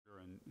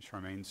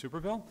Charmaine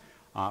Superville,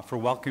 for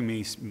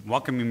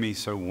welcoming me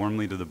so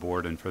warmly to the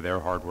board and for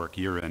their hard work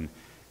year in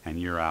and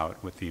year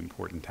out with the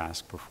important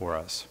task before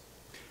us.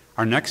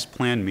 Our next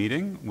planned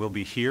meeting will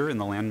be here in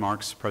the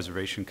Landmarks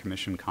Preservation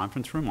Commission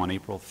conference room on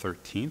April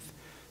 13th,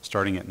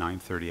 starting at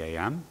 9:30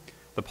 a.m.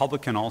 The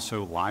public can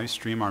also live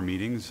stream our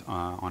meetings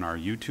on our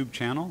YouTube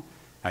channel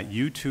at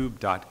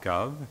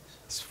youtube.gov/.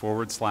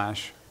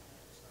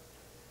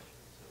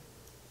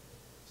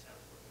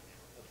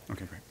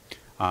 Okay, great.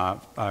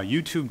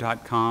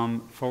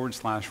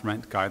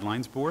 youtube.com/Rent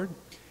Guidelines Board.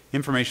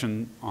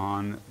 Information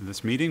on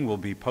this meeting will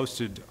be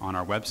posted on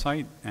our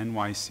website,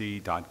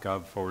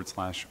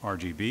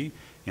 nyc.gov/RGB,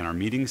 in our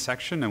meetings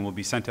section, and will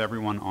be sent to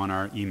everyone on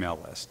our email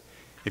list.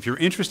 If you're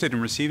interested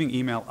in receiving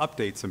email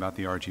updates about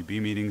the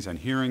RGB meetings and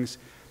hearings,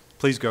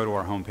 please go to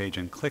our homepage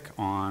and click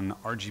on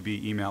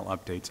RGB email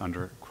updates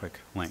under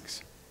quick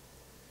links.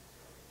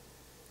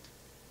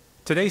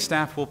 Today,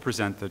 staff will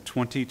present the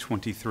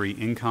 2023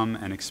 Income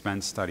and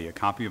Expense Study. A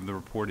copy of the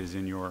report is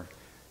in your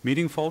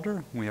meeting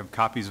folder. We have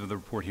copies of the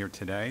report here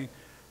today,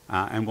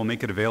 and we'll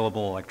make it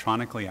available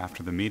electronically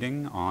after the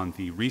meeting on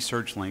the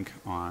research link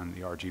on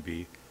the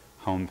RGB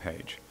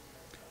homepage.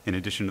 In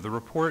addition to the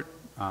report,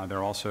 there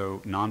are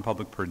also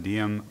non-public per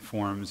diem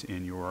forms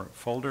in your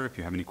folder. If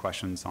you have any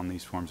questions on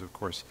these forms, of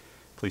course,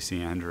 please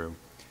see Andrew.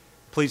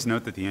 Please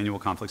note that the Annual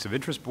Conflicts of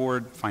Interest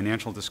Board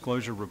Financial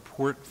Disclosure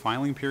Report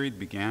filing period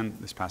began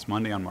this past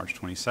Monday on March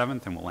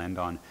 27th and will end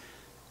on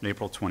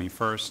April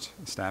 21st.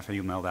 Staff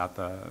emailed out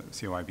the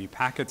COIB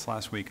packets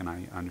last week, and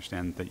I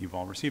understand that you've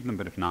all received them,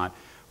 but if not,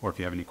 or if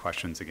you have any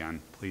questions,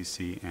 again, please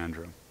see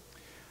Andrew.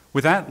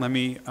 With that, let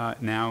me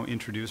now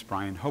introduce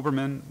Brian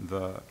Hoberman,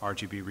 the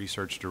RGB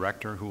Research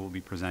Director, who will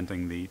be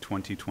presenting the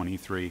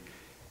 2023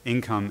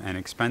 Income and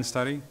Expense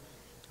Study.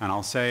 And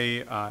I'll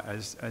say,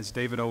 as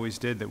David always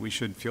did, that we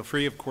should feel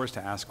free, of course,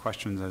 to ask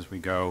questions as we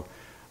go.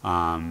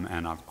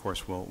 And of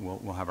course,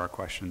 we'll have our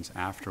questions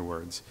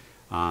afterwards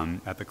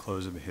at the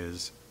close of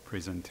his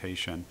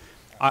presentation.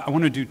 I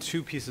want to do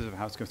two pieces of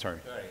housekeeping. Sorry.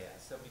 Sure, yeah.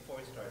 So before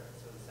we start,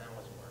 so the sound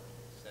wasn't working.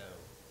 So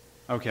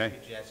okay.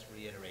 You just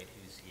reiterate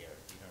who's here.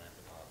 You don't have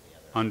to follow the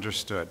other.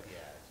 Understood. Yeah,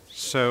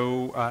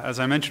 so as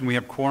I mentioned, we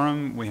have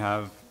quorum. We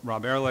have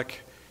Rob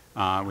Ehrlich,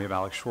 we have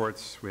Alex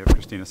Schwartz, we have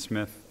Christina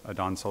Smith,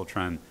 Adon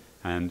Soltran,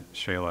 and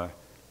Shayla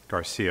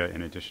Garcia,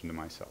 in addition to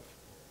myself.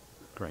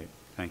 Great,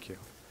 thank you.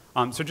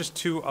 So just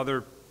two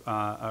other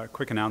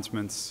quick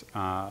announcements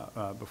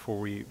before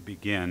we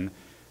begin.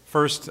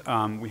 First,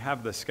 we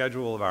have the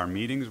schedule of our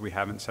meetings. We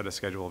haven't set a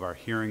schedule of our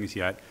hearings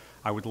yet.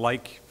 I would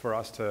like for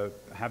us to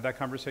have that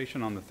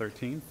conversation on the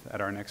 13th at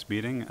our next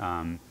meeting.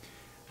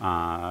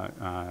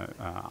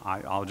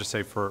 I'll just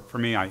say for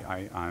me,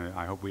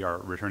 I hope we are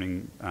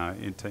returning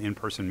into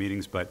in-person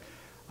meetings, but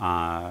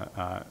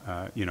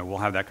you know, we'll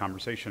have that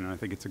conversation, and I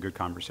think it's a good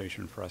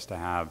conversation for us to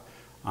have.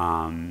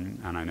 And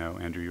I know,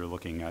 Andrew, you're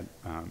looking at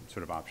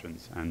sort of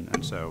options,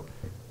 and so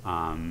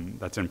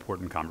that's an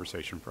important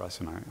conversation for us,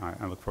 and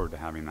I look forward to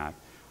having that.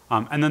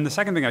 And then the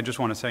second thing I just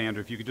want to say,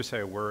 Andrew, if you could just say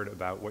a word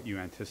about what you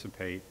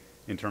anticipate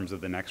in terms of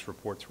the next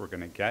reports we're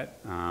going to get.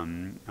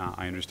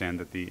 I understand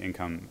that the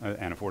income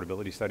and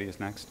affordability study is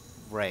next.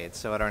 Right.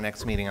 So at our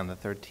next meeting on the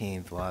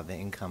 13th, we'll have the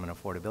income and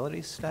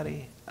affordability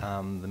study.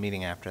 The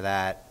meeting after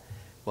that,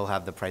 we'll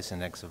have the price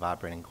index of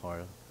operating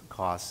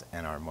costs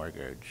and our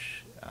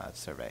mortgage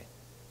survey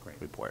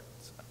report.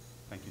 So.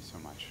 Thank you so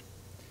much.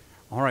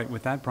 All right,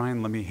 with that,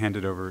 Brian, let me hand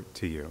it over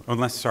to you. Oh,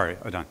 unless, sorry,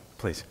 Adon,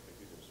 please.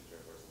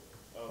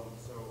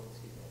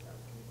 Excuse me, can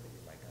you put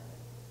your mic on?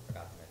 I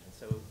forgot to mention.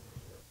 So,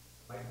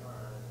 mic on,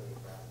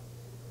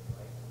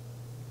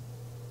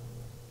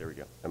 there we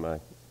go.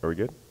 Are we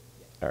good?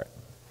 Yeah. All right.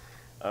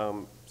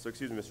 So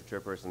excuse me, Mr.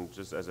 Chairperson,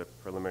 just as a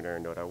preliminary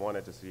note, I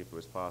wanted to see if it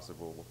was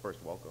possible, well,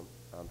 first, welcome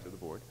to the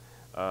board.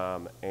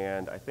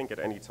 And I think at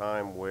any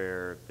time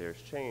where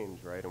there's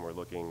change, right, and we're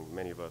looking,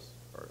 many of us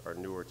are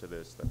newer to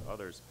this than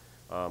others,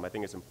 I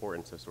think it's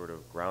important to sort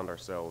of ground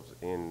ourselves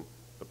in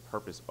the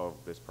purpose of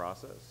this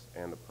process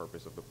and the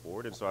purpose of the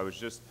board. And so I was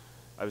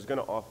going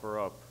to offer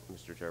up,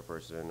 Mr.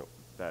 Chairperson,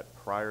 that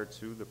prior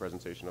to the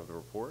presentation of the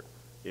report,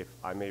 if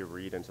I may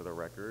read into the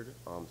record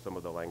some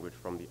of the language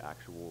from the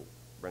actual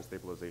rent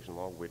stabilization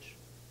law, which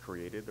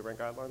created the Rent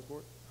Guidelines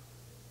Board.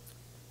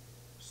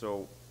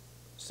 So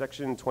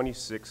Section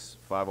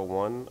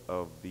 26501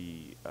 of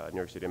the New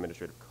York City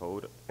Administrative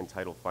Code,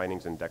 entitled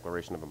Findings and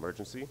Declaration of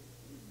Emergency.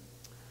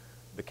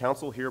 The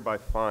council hereby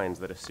finds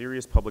that a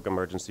serious public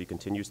emergency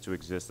continues to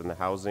exist in the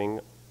housing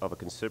of a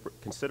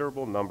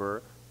considerable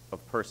number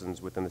of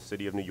persons within the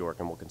city of New York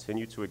and will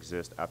continue to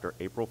exist after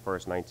April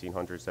 1st,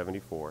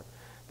 1974,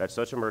 that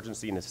such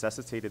emergency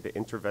necessitated the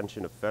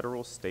intervention of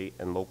federal, state,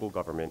 and local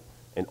government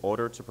in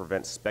order to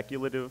prevent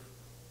speculative,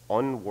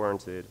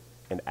 unwarranted,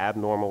 and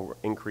abnormal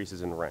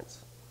increases in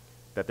rents,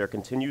 that there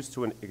continues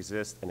to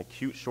exist an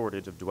acute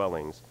shortage of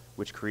dwellings,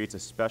 which creates a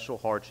special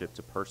hardship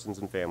to persons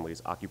and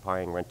families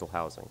occupying rental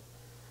housing,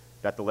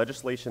 that the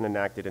legislation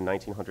enacted in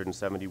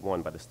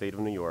 1971 by the state of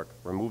New York,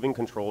 removing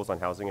controls on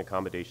housing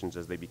accommodations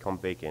as they become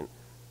vacant,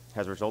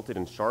 has resulted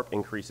in sharp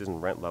increases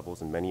in rent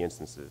levels in many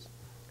instances,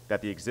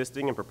 that the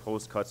existing and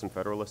proposed cuts in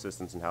federal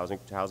assistance and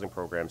housing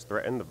programs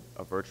threaten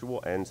a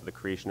virtual end to the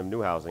creation of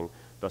new housing,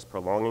 thus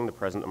prolonging the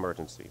present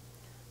emergency.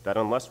 That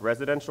unless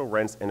residential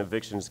rents and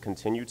evictions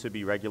continue to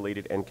be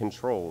regulated and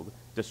controlled,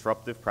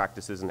 disruptive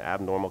practices and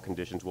abnormal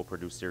conditions will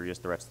produce serious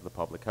threats to the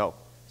public health,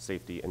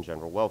 safety, and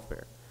general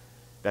welfare.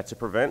 That to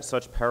prevent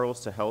such perils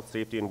to health,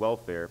 safety, and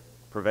welfare,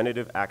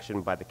 preventative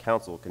action by the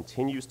council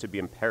continues to be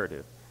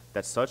imperative,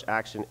 that such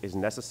action is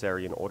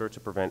necessary in order to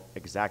prevent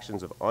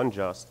exactions of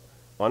unjust,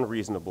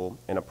 unreasonable,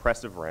 and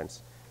oppressive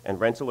rents and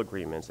rental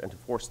agreements, and to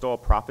forestall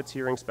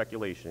profiteering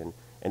speculation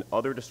and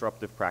other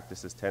disruptive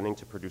practices tending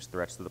to produce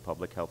threats to the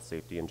public health,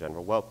 safety, and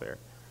general welfare.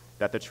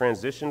 That the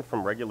transition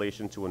from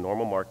regulation to a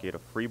normal market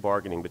of free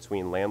bargaining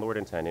between landlord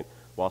and tenant,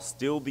 while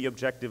still the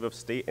objective of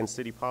state and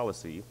city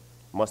policy,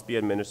 must be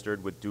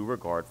administered with due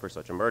regard for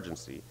such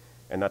emergency,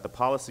 and that the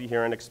policy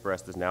herein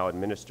expressed is now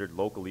administered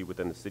locally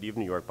within the City of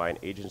New York by an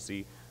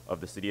agency of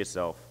the city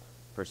itself,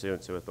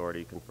 pursuant to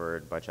authority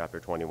conferred by Chapter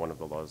 21 of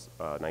the laws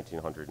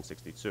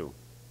 1962.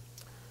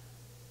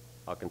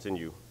 I'll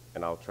continue,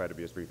 and I'll try to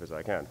be as brief as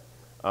I can.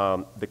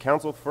 The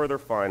council further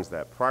finds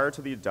that prior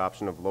to the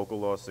adoption of Local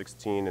Law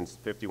 16 and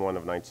 51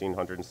 of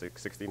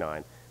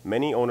 1969,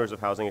 many owners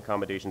of housing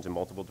accommodations in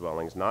multiple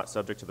dwellings not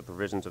subject to the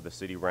provisions of the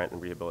city rent and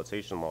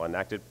rehabilitation law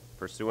enacted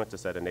pursuant to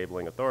said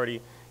enabling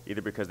authority,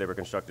 either because they were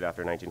constructed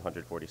after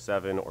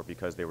 1947 or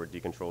because they were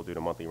decontrolled due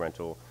to monthly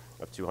rental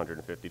of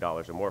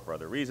 $250 or more for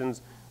other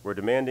reasons, were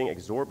demanding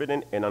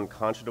exorbitant and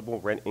unconscionable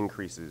rent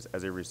increases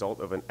as a result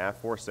of an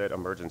aforesaid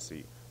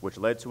emergency, which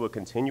led to a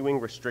continuing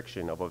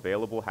restriction of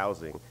available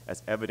housing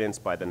as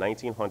evidenced by the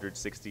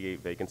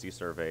 1968 vacancy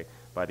survey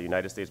by the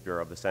United States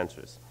Bureau of the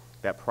Census.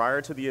 That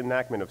prior to the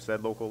enactment of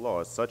said local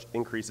laws, such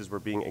increases were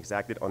being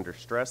exacted under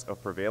stress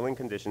of prevailing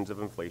conditions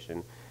of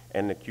inflation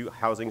and an acute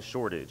housing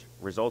shortage,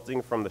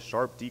 resulting from the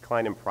sharp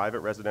decline in private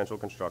residential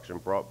construction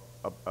brought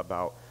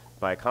about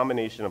by a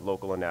combination of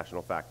local and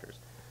national factors.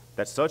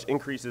 That such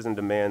increases in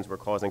demands were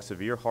causing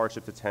severe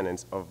hardship to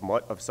tenants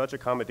of such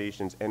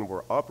accommodations and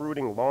were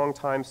uprooting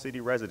longtime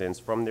city residents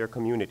from their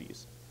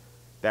communities.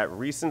 That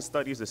recent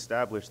studies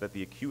established that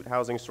the acute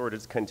housing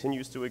shortage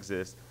continues to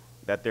exist,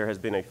 that there has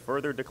been a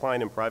further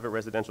decline in private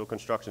residential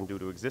construction due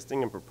to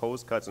existing and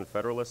proposed cuts in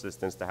federal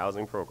assistance to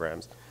housing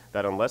programs,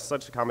 that unless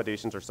such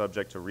accommodations are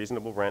subject to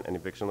reasonable rent and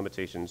eviction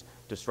limitations,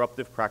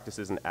 disruptive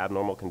practices and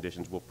abnormal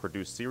conditions will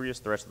produce serious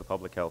threats to the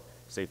public health,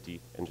 safety,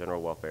 and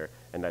general welfare,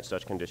 and that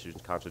such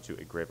conditions constitute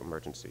a grave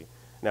emergency.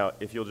 Now,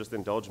 if you'll just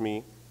indulge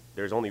me,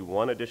 there's only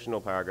one additional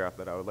paragraph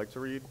that I would like to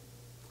read,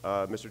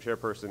 Mr.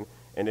 Chairperson,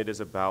 and it is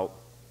about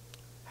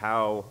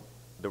how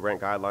the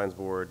Rent Guidelines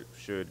Board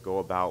should go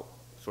about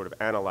sort of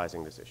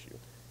analyzing this issue.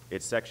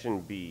 It's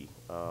section B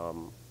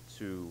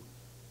to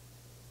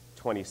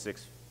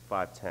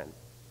 26.510.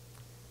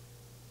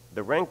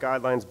 The Rent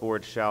Guidelines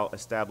Board shall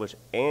establish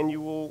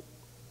annually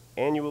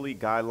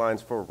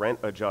guidelines for rent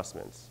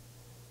adjustments,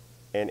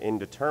 and in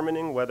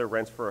determining whether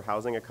rents for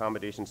housing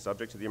accommodations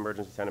subject to the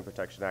Emergency Tenant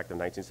Protection Act of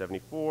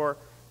 1974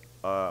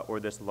 or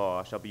this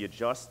law shall be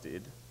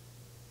adjusted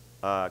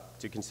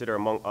to consider,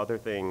 among other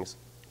things,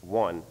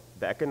 1,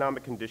 the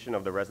economic condition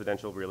of the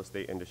residential real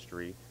estate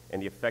industry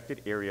and the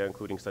affected area,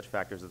 including such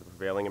factors as the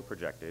prevailing and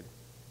projected,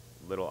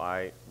 little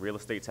I, real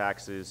estate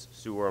taxes,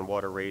 sewer and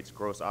water rates,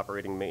 gross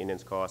operating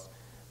maintenance costs,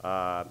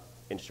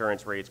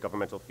 insurance rates,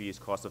 governmental fees,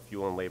 cost of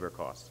fuel and labor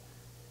costs.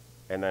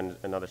 And then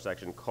another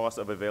section, cost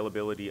of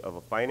availability of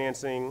a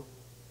financing,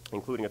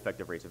 including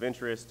effective rates of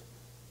interest,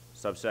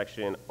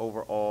 subsection,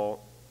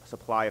 overall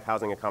supply of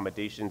housing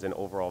accommodations and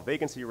overall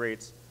vacancy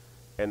rates,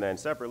 and then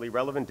separately,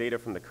 relevant data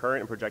from the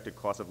current and projected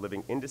cost of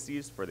living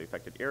indices for the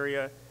affected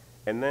area.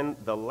 And then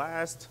the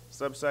last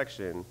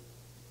subsection,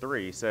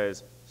 3,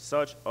 says,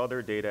 such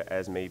other data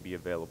as may be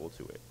available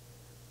to it.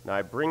 Now,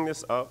 I bring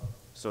this up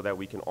so that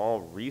we can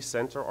all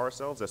recenter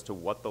ourselves as to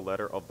what the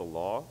letter of the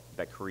law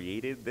that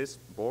created this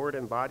board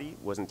and body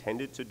was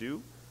intended to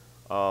do.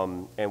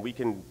 And we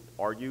can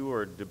argue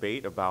or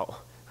debate about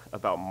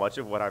much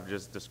of what I've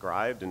just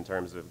described in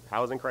terms of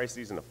housing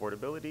crises and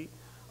affordability.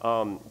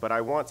 But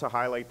I want to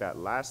highlight that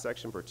last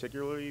section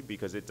particularly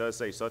because it does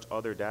say such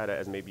other data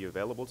as may be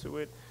available to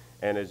it.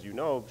 And as you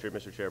know,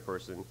 Mr.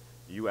 Chairperson,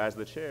 you as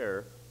the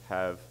chair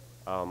have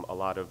a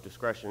lot of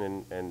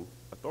discretion and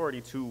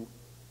authority to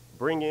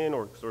bring in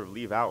or sort of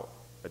leave out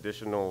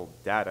additional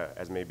data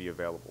as may be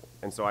available.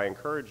 And so I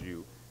encourage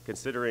you,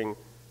 considering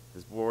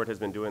this board has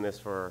been doing this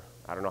for,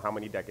 I don't know how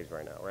many decades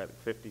right now, right?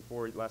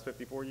 Last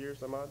 54 years,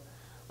 some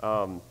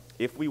odd.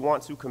 If we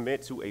want to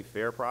commit to a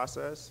fair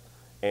process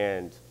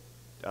and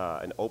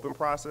an open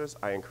process,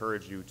 I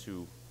encourage you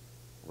to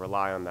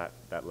rely on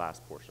that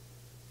last portion.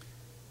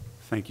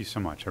 Thank you so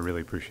much. I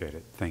really appreciate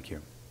it. Thank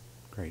you.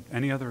 Great.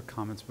 Any other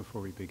comments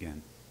before we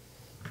begin?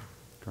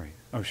 Great.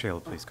 Oh,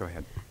 Shayla, please go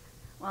ahead.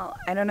 Well,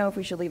 I don't know if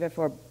we should leave it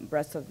for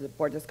rest of the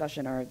board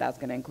discussion or if that's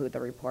going to include the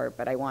report,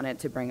 but I wanted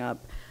to bring up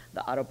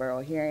the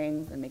Autoborough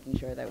hearings and making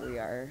sure that we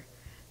are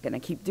going to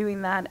keep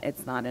doing that.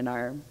 It's not in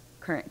our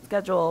current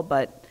schedule,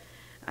 but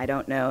I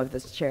don't know if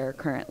this chair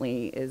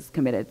currently is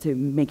committed to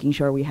making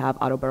sure we have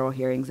auto borough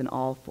hearings in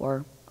all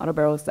 4 auto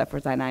boroughs except for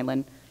Staten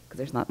Island, because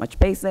there's not much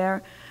space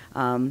there.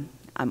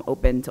 I'm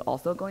open to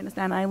also going to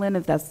Staten Island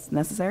if that's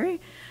necessary,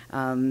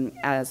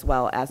 as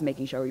well as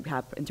making sure we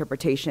have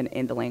interpretation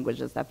in the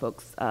languages that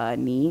folks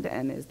need.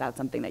 And is that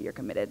something that you're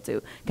committed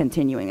to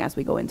continuing as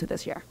we go into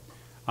this year?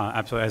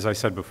 Absolutely. As I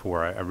said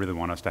before, I really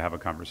want us to have a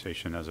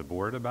conversation as a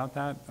board about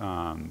that.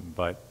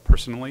 But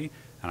personally,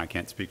 and I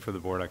can't speak for the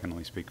board, I can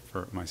only speak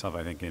for myself,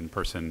 I think in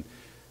person,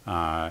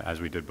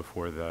 as we did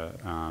before,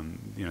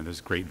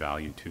 there's great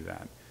value to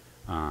that.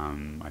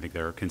 I think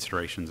there are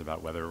considerations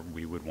about whether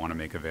we would want to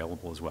make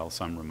available as well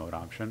some remote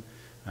option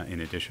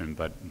in addition,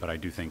 but I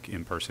do think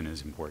in person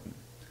is important.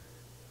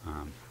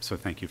 So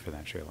thank you for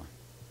that, Shayla.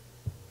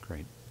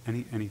 Great.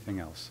 Anything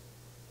else?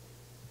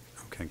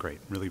 Okay, great.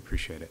 Really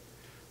appreciate it.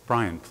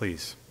 Brian,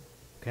 please.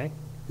 Okay.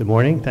 Good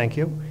morning. Thank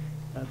you.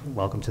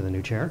 Welcome to the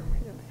new chair.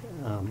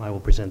 I will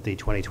present the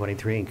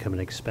 2023 income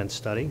and expense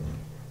study.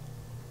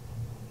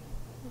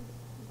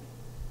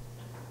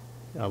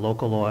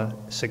 Local law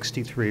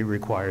 63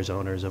 requires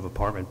owners of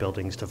apartment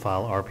buildings to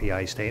file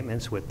RPI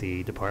statements with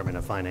the Department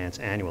of Finance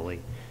annually.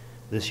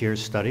 This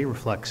year's study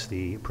reflects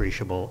the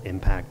appreciable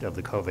impact of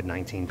the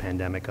COVID-19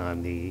 pandemic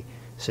on the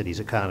city's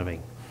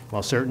economy.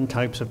 While certain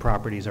types of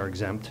properties are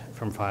exempt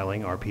from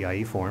filing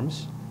RPIE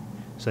forms,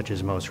 such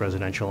as most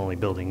residential-only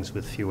buildings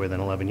with fewer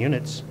than 11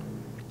 units,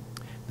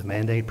 the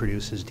mandate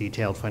produces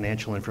detailed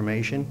financial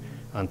information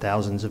on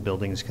thousands of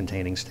buildings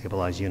containing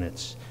stabilized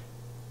units.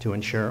 To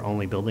ensure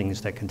only buildings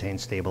that contain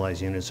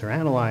stabilized units are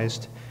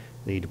analyzed,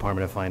 the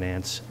Department of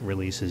Finance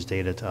releases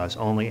data to us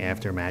only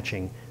after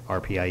matching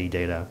RPIE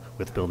data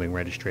with building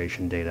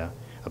registration data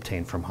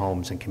obtained from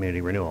Homes and Community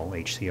Renewal,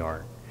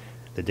 HCR.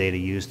 The data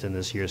used in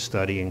this year's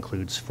study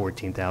includes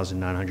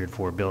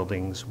 14,904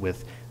 buildings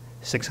with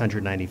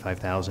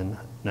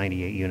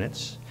 695,098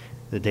 units.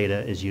 The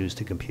data is used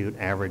to compute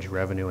average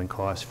revenue and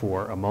cost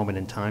for a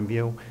moment-in-time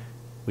view.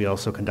 We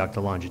also conduct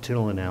a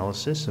longitudinal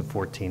analysis of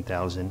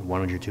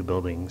 14,102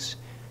 buildings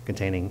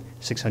containing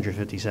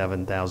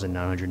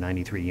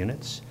 657,993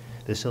 units.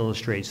 This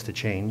illustrates the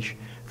change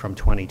from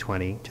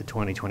 2020 to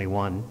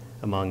 2021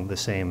 among the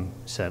same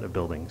set of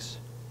buildings.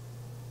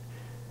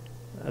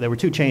 There were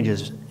 2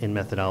 changes in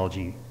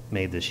methodology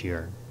made this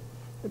year.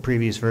 The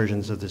previous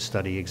versions of this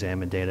study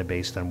examined data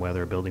based on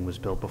whether a building was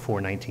built before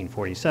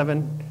 1947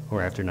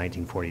 or after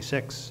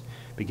 1946.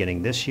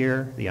 Beginning this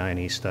year, the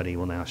I&E study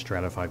will now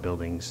stratify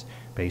buildings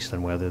based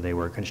on whether they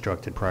were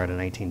constructed prior to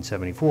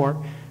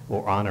 1974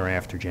 or on or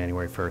after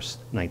January 1st,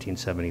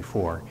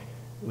 1974.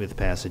 With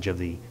passage of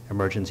the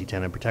Emergency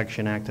Tenant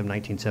Protection Act of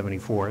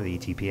 1974, the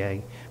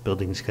ETPA,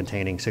 buildings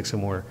containing 6 or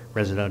more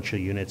residential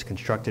units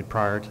constructed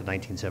prior to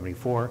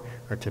 1974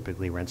 are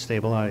typically rent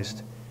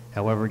stabilized.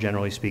 However,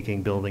 generally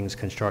speaking, buildings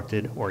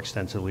constructed or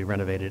extensively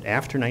renovated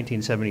after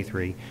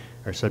 1973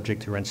 are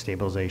subject to rent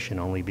stabilization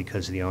only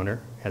because the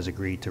owner has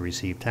agreed to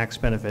receive tax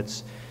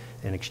benefits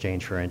in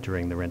exchange for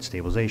entering the rent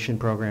stabilization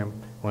program.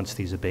 Once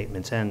these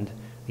abatements end,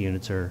 the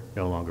units are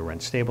no longer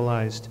rent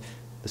stabilized.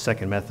 The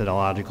second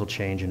methodological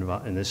change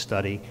in this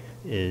study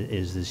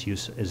is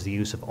the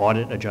use of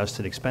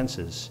audit-adjusted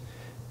expenses.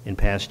 In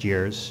past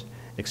years,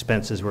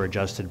 expenses were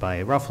adjusted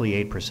by roughly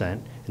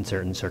 8% in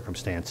certain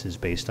circumstances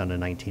based on a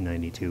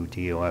 1992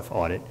 DOF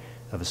audit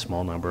of a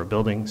small number of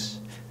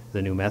buildings.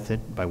 The new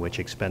method by which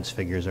expense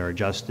figures are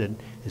adjusted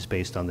is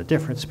based on the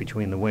difference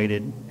between the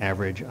weighted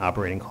average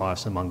operating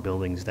costs among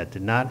buildings that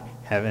did not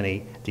have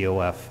any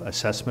DOF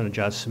assessment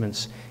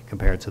adjustments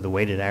compared to the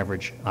weighted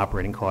average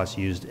operating costs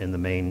used in the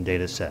main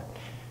data set.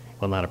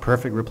 While not a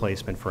perfect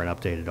replacement for an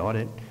updated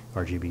audit,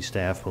 RGB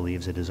staff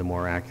believes it is a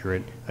more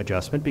accurate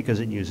adjustment because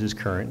it uses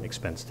current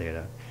expense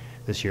data.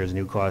 This year's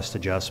new cost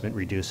adjustment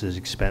reduces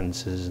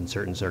expenses in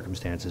certain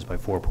circumstances by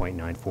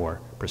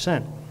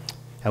 4.94%.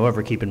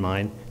 However, keep in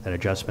mind that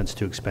adjustments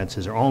to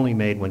expenses are only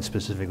made when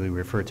specifically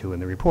referred to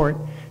in the report.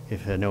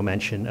 If no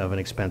mention of an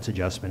expense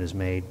adjustment is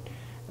made,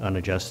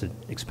 unadjusted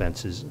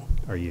expenses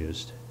are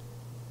used.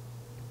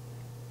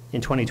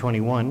 In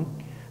 2021,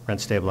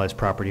 rent-stabilized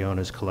property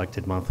owners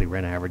collected monthly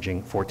rent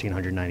averaging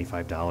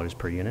 $1,495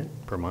 per unit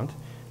per month,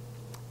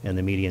 and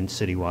the median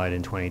citywide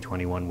in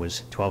 2021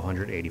 was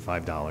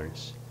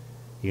 $1,285.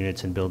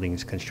 Units in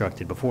buildings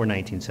constructed before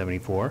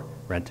 1974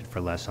 rented for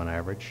less on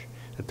average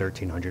at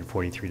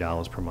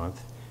 $1,343 per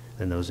month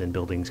than those in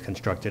buildings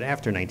constructed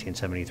after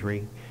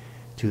 1973,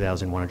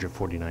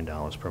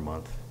 $2,149 per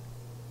month.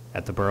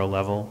 At the borough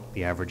level,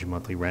 the average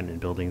monthly rent in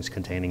buildings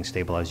containing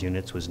stabilized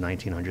units was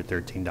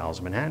 $1,913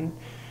 in Manhattan,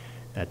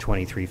 at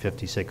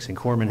 $2,356 in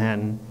Core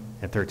Manhattan,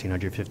 at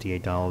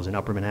 $1,358 in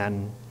Upper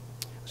Manhattan.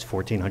 It was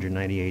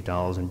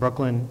 $1,498 in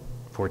Brooklyn,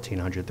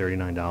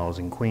 $1,439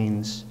 in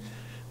Queens,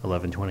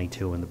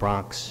 $1,122 in the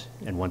Bronx,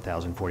 and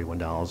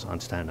 $1,041 on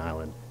Staten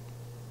Island.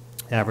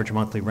 Average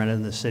monthly rent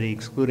in the city,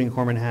 excluding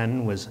Core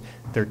Manhattan, was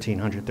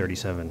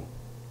 $1,337.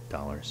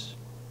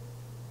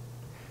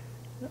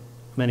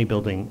 Many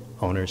building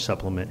owners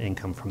supplement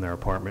income from their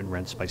apartment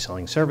rents by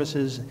selling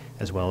services,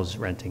 as well as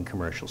renting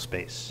commercial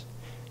space.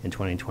 In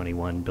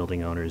 2021,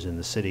 building owners in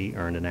the city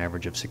earned an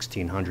average of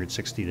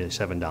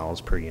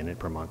 $1,667 per unit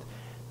per month.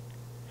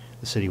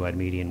 The citywide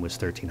median was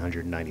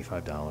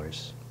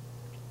 $1,395.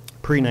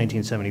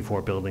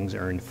 Pre-1974 buildings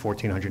earned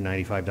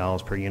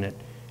 $1,495 per unit,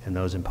 and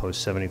those in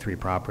post-73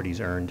 properties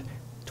earned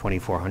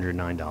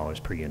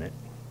 $2,409 per unit.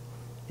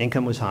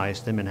 Income was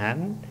highest in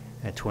Manhattan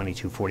at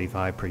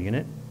 $2,245 per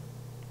unit.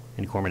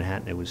 In core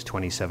Manhattan, it was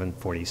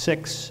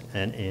 $2,746,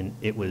 and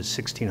it was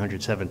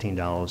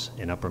 $1,617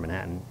 in upper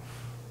Manhattan.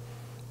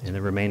 In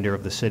the remainder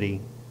of the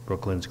city,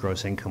 Brooklyn's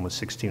gross income was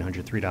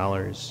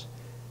 $1,603,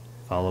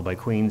 followed by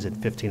Queens at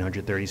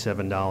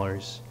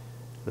 $1,537,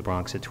 the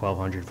Bronx at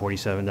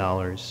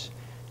 $1,247,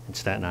 and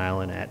Staten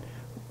Island at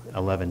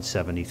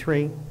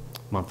 $1,173.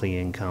 Monthly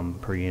income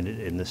per unit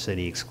in the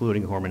city,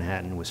 excluding core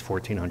Manhattan, was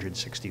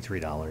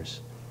 $1,463.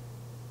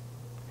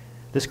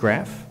 This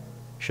graph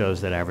shows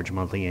that average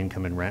monthly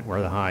income and rent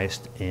were the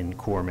highest in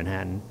core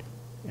Manhattan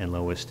and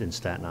lowest in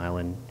Staten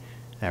Island.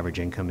 Average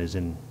income is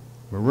in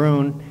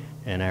maroon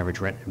and average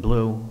rent in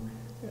blue.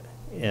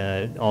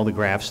 All the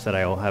graphs that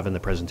I will have in the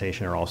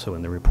presentation are also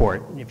in the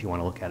report if you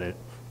want to look at it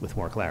with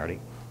more clarity.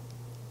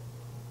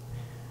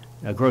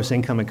 Gross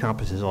income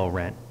encompasses all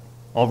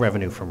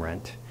revenue from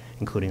rent,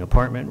 including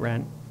apartment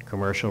rent,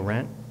 commercial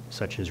rent,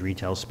 such as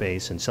retail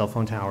space and cell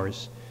phone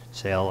towers,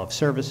 sale of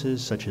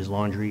services such as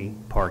laundry,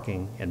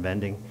 parking, and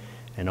vending,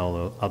 and all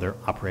the other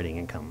operating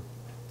income.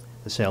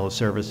 The sale of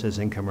services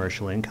and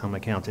commercial income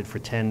accounted for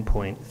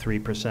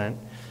 10.3%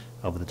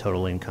 of the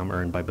total income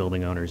earned by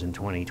building owners in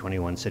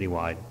 2021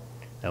 citywide.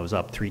 That was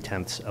up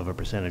 0.3 of a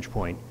percentage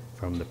point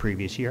from the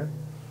previous year.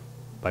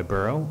 By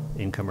borough,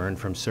 income earned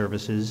from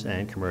services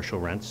and commercial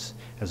rents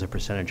as a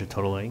percentage of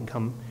total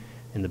income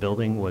in the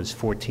building was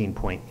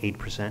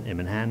 14.8% in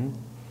Manhattan.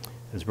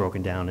 It was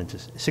broken down into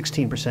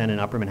 16% in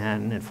upper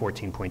Manhattan and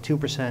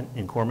 14.2%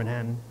 in core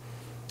Manhattan.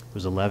 It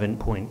was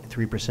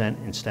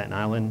 11.3% in Staten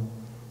Island,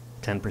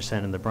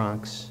 10% in the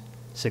Bronx,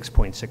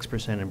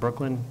 6.6% in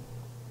Brooklyn,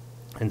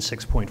 and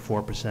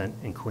 6.4%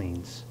 in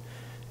Queens.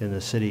 In the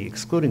city,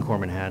 excluding core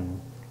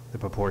Manhattan, the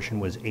proportion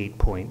was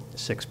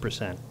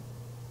 8.6%.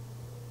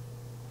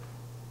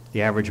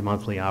 The average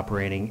monthly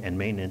operating and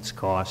maintenance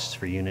costs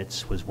for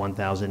units was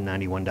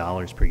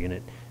 $1,091 per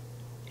unit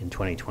in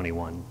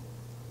 2021.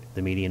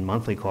 The median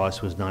monthly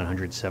cost was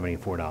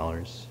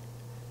 $974.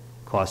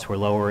 Costs were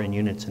lower in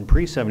units in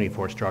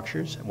pre-74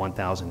 structures at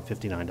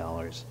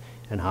 $1,059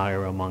 and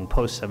higher among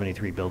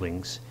post-73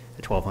 buildings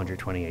at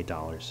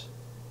 $1,228.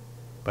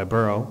 By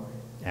borough,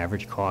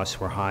 average costs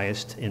were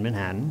highest in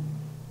Manhattan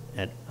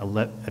at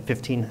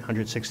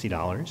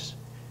 $1,560.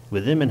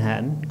 Within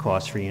Manhattan,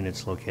 costs for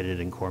units located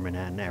in core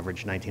Manhattan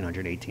averaged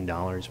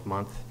 $1,918 a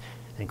month,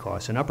 and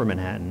costs in upper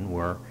Manhattan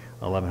were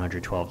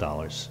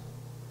 $1,112.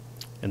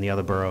 In the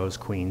other boroughs,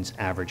 Queens'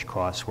 average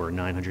costs were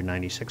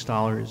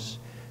 $996.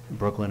 In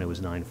Brooklyn, it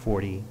was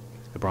 $940.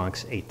 The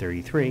Bronx,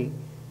 $833.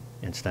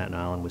 And Staten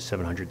Island was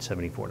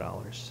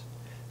 $774.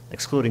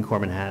 Excluding core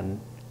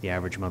Manhattan, the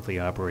average monthly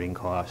operating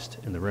cost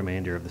in the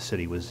remainder of the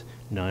city was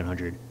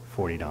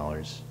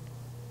 $940.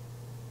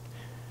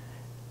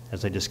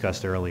 As I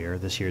discussed earlier,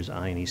 this year's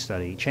I&E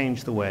study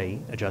changed the way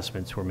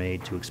adjustments were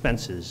made to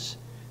expenses.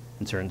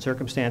 In certain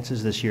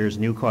circumstances, this year's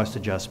new cost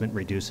adjustment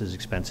reduces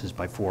expenses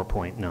by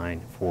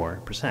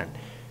 4.94%.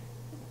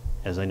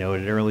 As I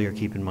noted earlier,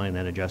 keep in mind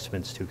that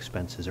adjustments to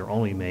expenses are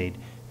only made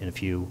in a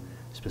few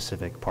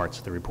specific parts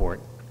of the report.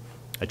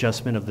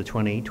 Adjustment of the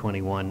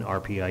 2021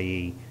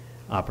 RPIE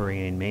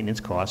operating and maintenance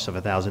costs of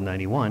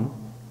 $1,091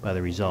 by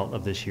the result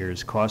of this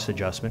year's cost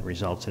adjustment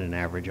results in an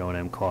average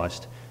O&M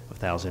cost of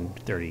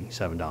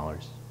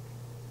 $1,037.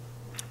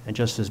 And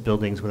just as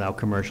buildings without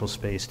commercial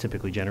space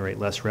typically generate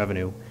less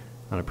revenue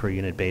on a per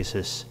unit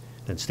basis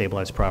than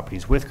stabilized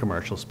properties with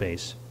commercial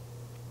space,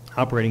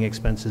 operating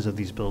expenses of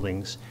these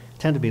buildings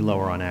tend to be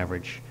lower on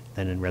average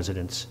than in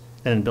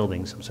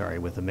buildings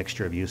with a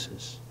mixture of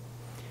uses.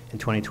 In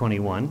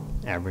 2021,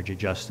 average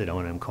adjusted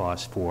O&M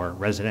cost for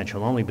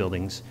residential-only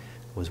buildings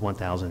was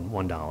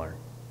 $1,001.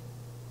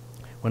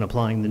 When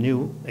applying the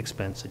new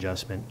expense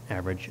adjustment,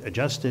 average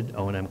adjusted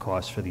O&M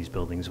cost for these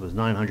buildings was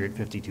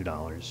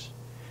 $952.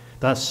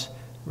 Thus,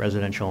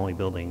 residential-only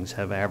buildings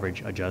have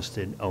average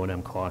adjusted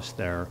O&M costs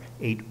that are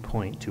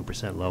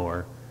 8.2%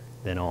 lower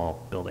than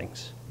all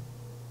buildings.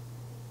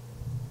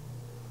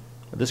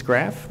 This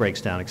graph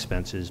breaks down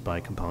expenses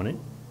by component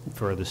and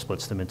further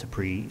splits them into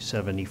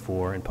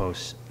pre-74 and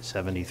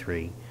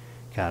post-73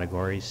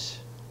 categories.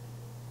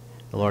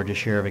 The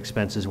largest share of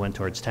expenses went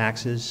towards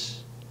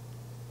taxes,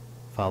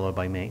 followed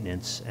by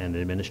maintenance and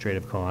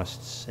administrative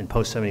costs. In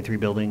post-73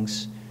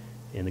 buildings,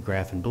 in the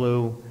graph in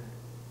blue,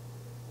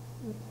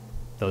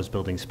 those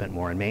buildings spent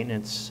more on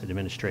maintenance,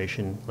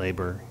 administration,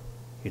 labor,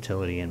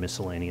 utility, and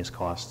miscellaneous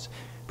costs.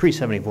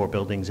 Pre-74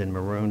 buildings in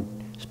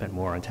maroon spent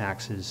more on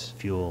taxes,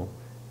 fuel,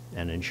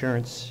 and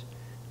insurance,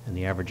 and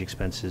the average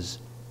expenses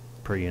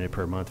per unit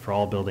per month for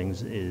all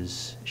buildings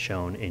is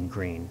shown in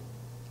green.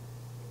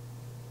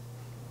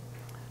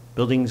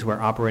 Buildings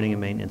where operating and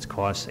maintenance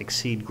costs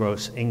exceed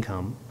gross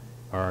income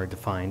are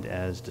defined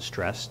as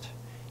distressed.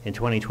 In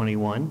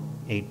 2021,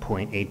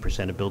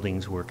 8.8% of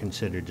buildings were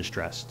considered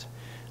distressed.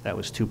 That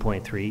was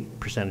 2.3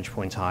 percentage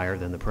points higher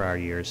than the prior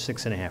year's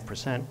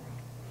 6.5%.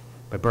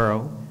 By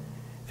borough,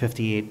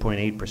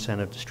 58.8%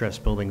 of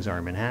distressed buildings are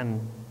in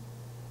Manhattan,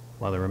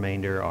 while the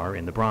remainder are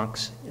in the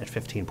Bronx at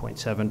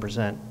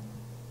 15.7%,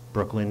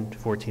 Brooklyn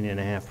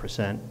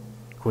 14.5%,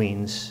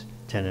 Queens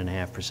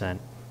 10.5%,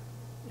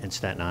 and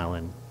Staten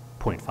Island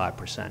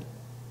 0.5%.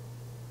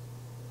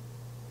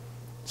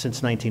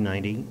 Since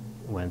 1990,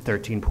 when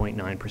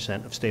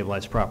 13.9% of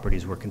stabilized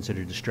properties were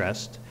considered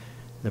distressed,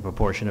 the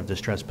proportion of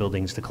distressed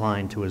buildings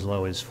declined to as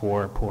low as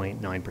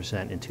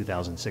 4.9% in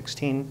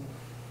 2016.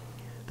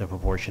 The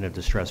proportion of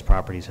distressed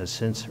properties has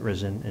since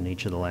risen in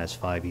each of the last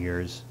 5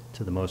 years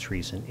to the most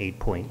recent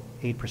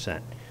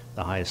 8.8%,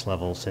 the highest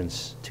level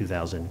since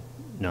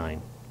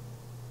 2009.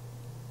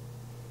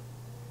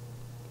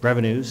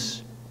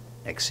 Revenues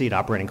exceed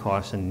operating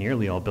costs in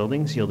nearly all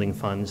buildings, yielding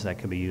funds that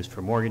can be used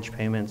for mortgage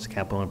payments,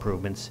 capital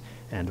improvements,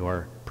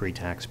 and/or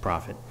pre-tax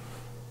profit.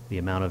 The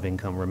amount of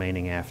income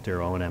remaining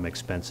after O&M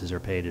expenses are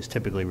paid is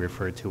typically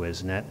referred to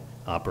as net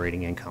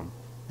operating income,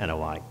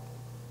 NOI.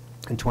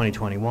 In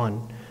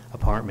 2021,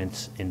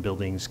 apartments in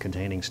buildings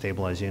containing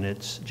stabilized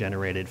units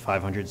generated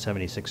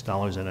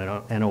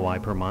 $576 in NOI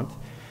per month,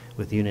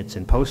 with units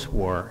in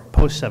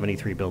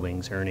post-73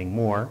 buildings earning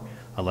more,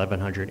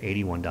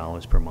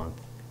 $1,181 per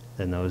month,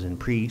 than those in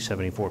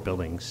pre-74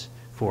 buildings,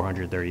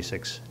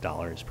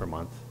 $436 per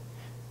month.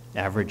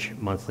 Average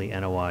monthly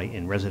NOI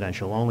in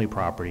residential-only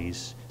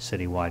properties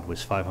citywide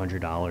was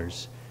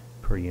 $500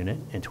 per unit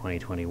in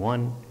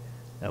 2021.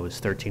 That was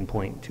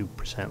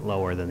 13.2%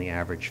 lower than the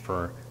average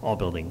for all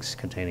buildings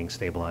containing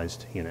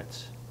stabilized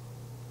units.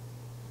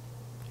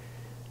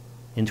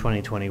 In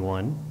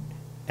 2021,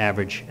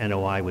 average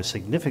NOI was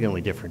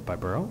significantly different by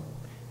borough.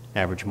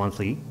 Average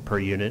monthly per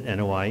unit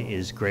NOI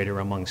is greater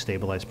among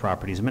stabilized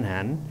properties in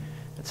Manhattan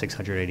at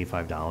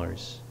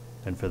 $685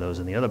 than for those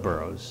in the other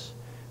boroughs,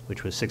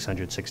 which was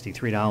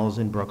 $663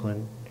 in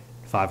Brooklyn,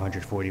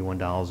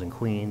 $541 in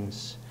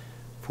Queens,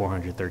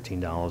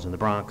 $413 in the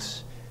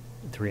Bronx,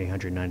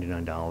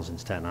 $399 in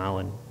Staten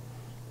Island.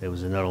 There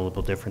was a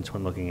notable difference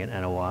when looking at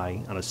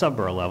NOI on a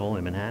subborough level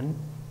in Manhattan.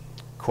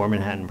 Core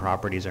Manhattan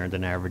properties earned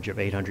an average of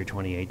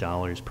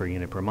 $828 per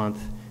unit per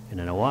month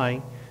in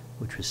NOI,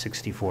 which was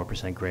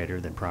 64%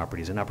 greater than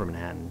properties in Upper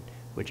Manhattan,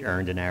 which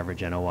earned an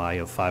average NOI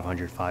of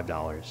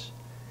 $505.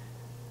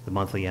 The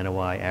monthly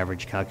NOI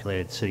average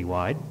calculated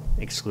citywide,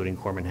 excluding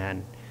Core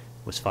Manhattan,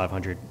 was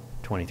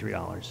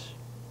 $523.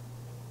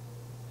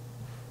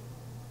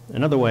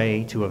 Another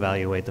way to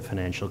evaluate the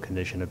financial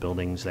condition of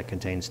buildings that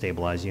contain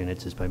stabilized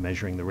units is by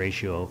measuring the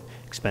ratio of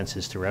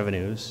expenses to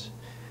revenues.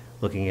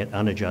 Looking at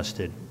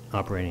unadjusted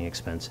operating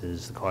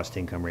expenses, the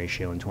cost-income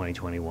ratio in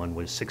 2021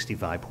 was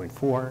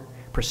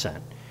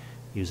 65.4%.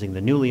 Using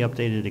the newly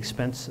updated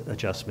expense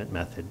adjustment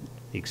method,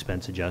 the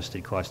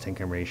expense-adjusted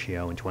cost-income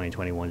ratio in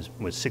 2021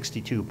 was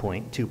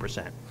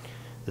 62.2%.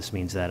 This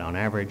means that, on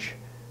average,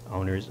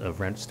 owners of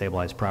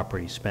rent-stabilized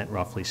properties spent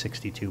roughly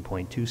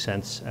 62.2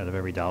 cents out of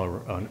every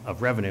dollar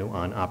of revenue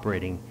on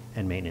operating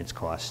and maintenance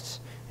costs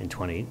in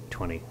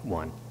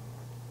 2021.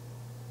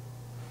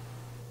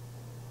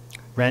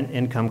 Rent,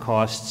 income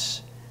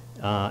costs,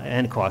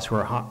 and costs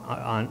were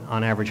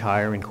on average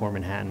higher in Core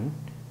Manhattan,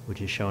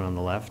 which is shown on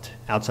the left.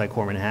 Outside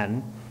Core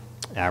Manhattan,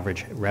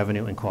 average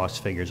revenue and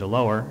cost figures are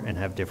lower and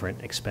have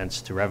different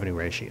expense to revenue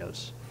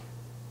ratios.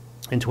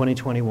 In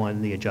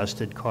 2021, the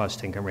adjusted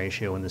cost-income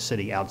ratio in the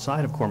city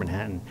outside of Core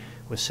Manhattan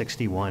was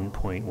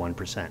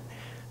 61.1%.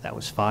 That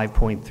was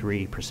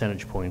 5.3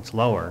 percentage points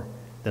lower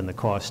than the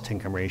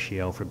cost-income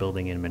ratio for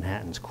building in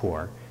Manhattan's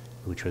core,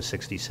 which was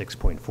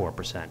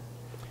 66.4%.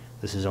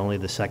 This is only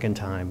the second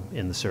time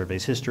in the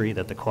survey's history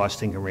that the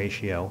cost-income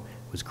ratio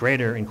was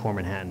greater in Core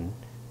Manhattan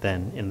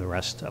than in the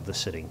rest of the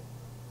city.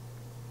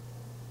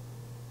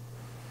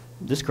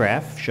 This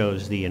graph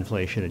shows the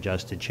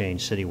inflation-adjusted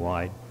change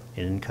citywide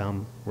in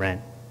income,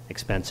 rent,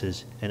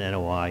 expenses, and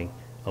NOI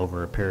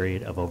over a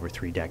period of over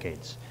 3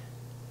 decades.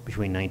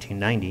 Between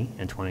 1990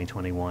 and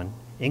 2021,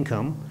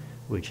 income,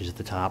 which is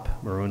the top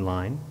maroon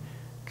line,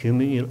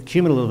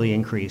 cumulatively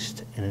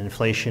increased an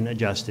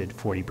inflation-adjusted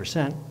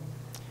 40%.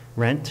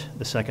 Rent,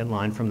 the second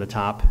line from the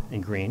top in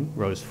green,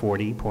 rose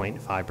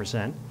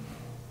 40.5%.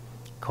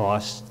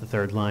 Costs, the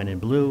third line in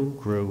blue,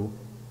 grew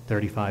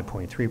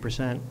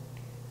 35.3%.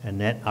 And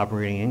net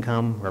operating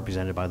income,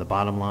 represented by the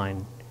bottom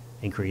line,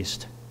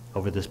 increased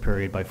over this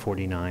period by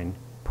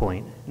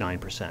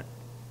 49.9%.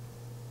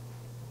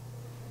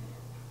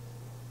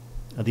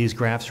 These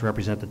graphs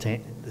represent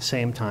the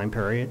same time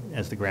period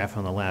as the graph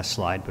on the last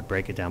slide, but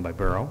break it down by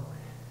borough.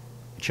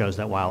 It shows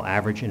that while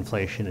average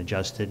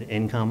inflation-adjusted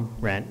income,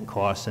 rent,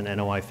 costs, and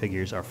NOI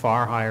figures are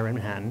far higher in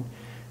Manhattan,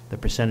 the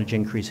percentage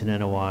increase in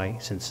NOI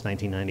since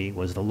 1990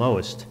 was the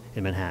lowest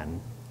in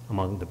Manhattan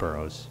among the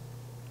boroughs.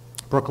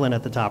 Brooklyn,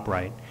 at the top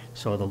right,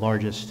 saw the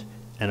largest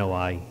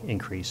NOI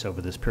increase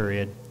over this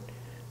period,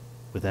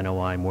 with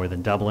NOI more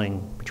than doubling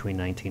between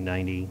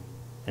 1990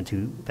 and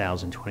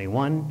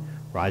 2021,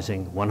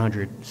 rising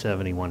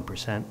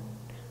 171%.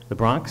 The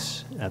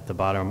Bronx, at the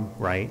bottom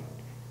right,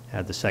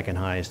 had the second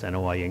highest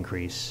NOI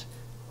increase,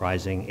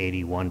 rising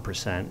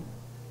 81%.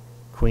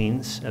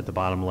 Queens, at the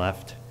bottom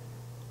left,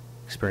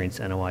 experienced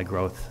NOI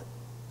growth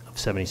of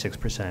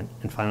 76%.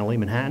 And finally,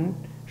 Manhattan,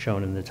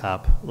 shown in the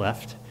top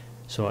left,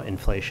 saw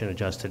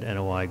inflation-adjusted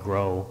NOI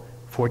grow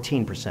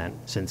 14%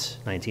 since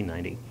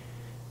 1990.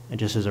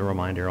 And just as a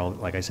reminder,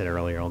 like I said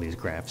earlier, all these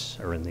graphs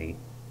are in the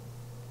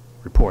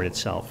report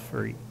itself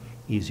for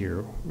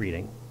easier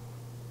reading.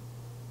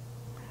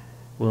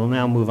 We'll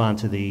now move on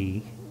to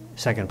the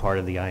second part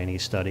of the I&E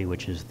study,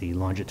 which is the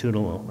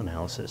longitudinal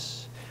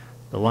analysis.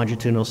 The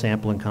longitudinal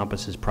sample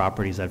encompasses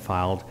properties that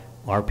filed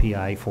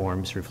RPI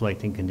forms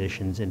reflecting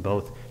conditions in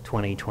both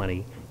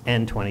 2020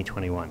 and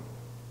 2021.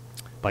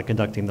 By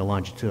conducting the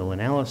longitudinal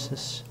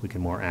analysis, we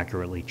can more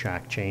accurately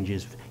track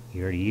changes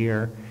year to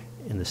year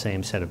in the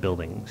same set of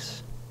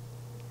buildings.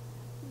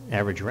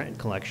 Average rent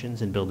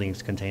collections in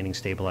buildings containing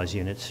stabilized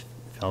units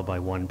fell by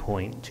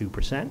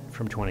 1.2%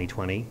 from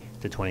 2020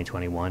 to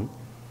 2021.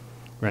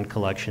 Rent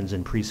collections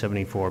in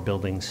pre-74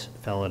 buildings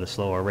fell at a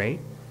slower rate,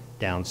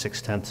 down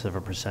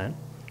 0.6%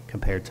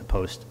 compared to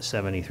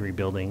post-73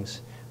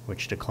 buildings,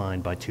 which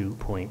declined by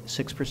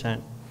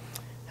 2.6%.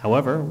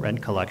 However,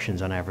 rent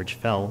collections on average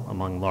fell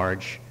among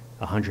large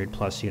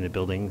 100-plus unit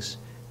buildings,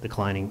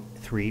 declining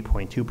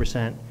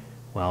 3.2%,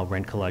 while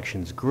rent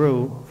collections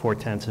grew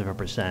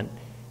 0.4%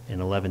 in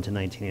 11 to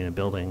 19 unit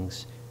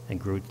buildings and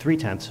grew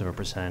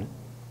 0.3%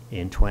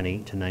 in 20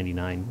 to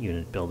 99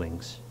 unit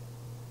buildings.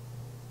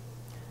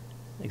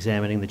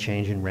 Examining the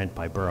change in rent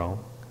by borough,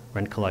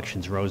 rent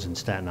collections rose in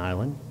Staten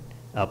Island,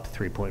 up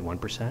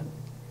 3.1%,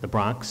 the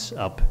Bronx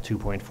up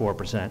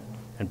 2.4%,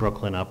 and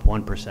Brooklyn up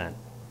 1%.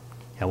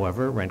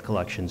 However, rent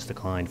collections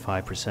declined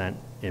 5%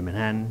 in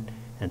Manhattan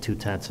and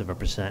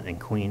 0.2% in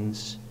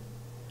Queens.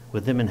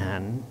 Within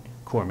Manhattan,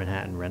 core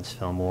Manhattan rents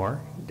fell more,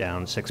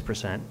 down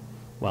 6%,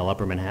 while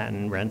upper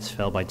Manhattan rents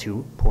fell by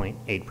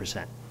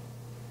 2.8%.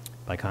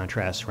 By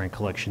contrast, rent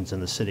collections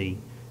in the city,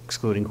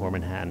 excluding core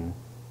Manhattan,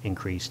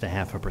 increased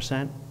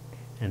 0.5%,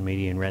 and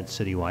median rent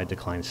citywide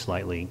declined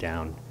slightly,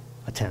 down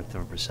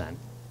 0.1%.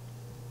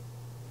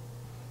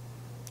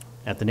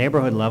 At the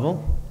neighborhood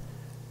level,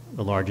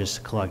 the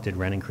largest collected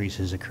rent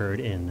increases occurred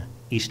in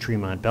East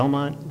Tremont,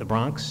 Belmont, the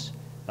Bronx,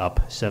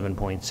 up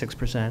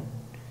 7.6%,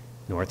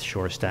 North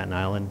Shore, Staten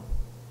Island,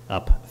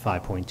 up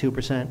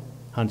 5.2%,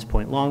 Hunts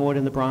Point, Longwood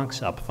in the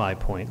Bronx, up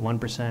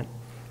 5.1%,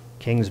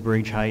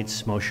 Kingsbridge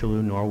Heights,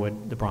 Mosholu,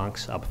 Norwood, the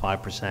Bronx, up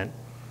 5%,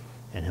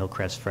 and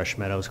Hillcrest, Fresh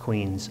Meadows,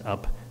 Queens,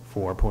 up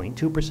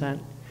 4.2%.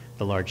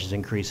 The largest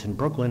increase in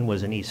Brooklyn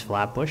was in East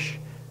Flatbush,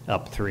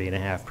 up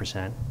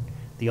 3.5%.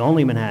 The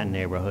only Manhattan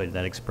neighborhood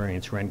that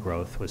experienced rent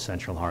growth was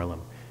Central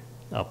Harlem,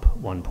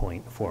 up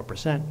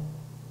 1.4%.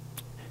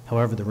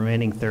 However, the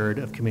remaining third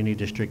of community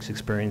districts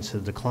experienced a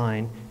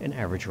decline in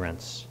average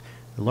rents.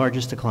 The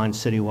largest decline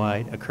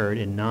citywide occurred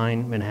in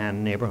 9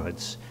 Manhattan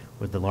neighborhoods,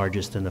 with the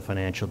largest in the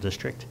Financial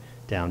District,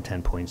 down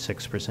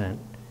 10.6%,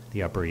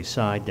 the Upper East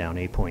Side down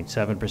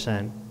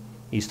 8.7%,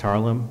 East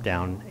Harlem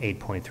down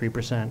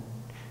 8.3%,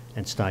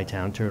 and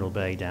Stuytown, Turtle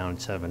Bay down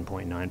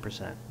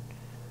 7.9%.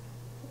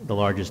 The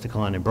largest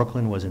decline in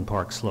Brooklyn was in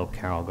Park Slope,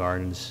 Carroll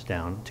Gardens,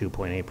 down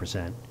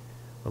 2.8%.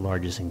 The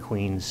largest in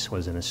Queens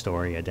was in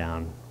Astoria,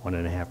 down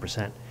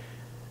 1.5%.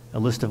 A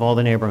list of all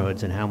the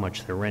neighborhoods and how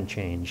much their rent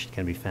changed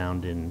can be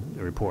found in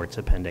the report's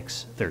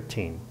Appendix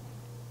 13.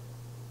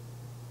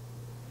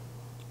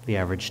 The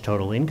average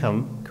total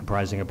income,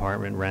 comprising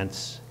apartment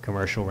rents,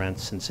 commercial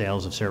rents, and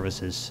sales of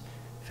services,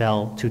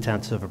 fell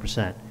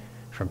 0.2%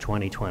 from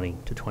 2020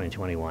 to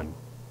 2021.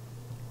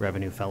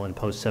 Revenue fell in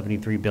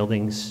post-73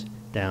 buildings,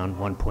 down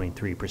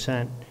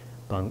 1.3%,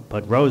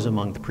 but rose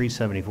among the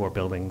pre-74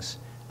 buildings,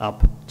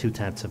 up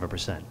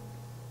 0.2%.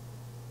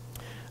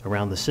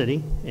 Around the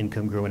city,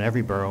 income grew in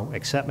every borough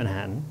except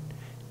Manhattan.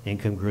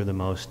 Income grew the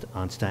most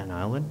on Staten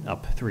Island,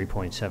 up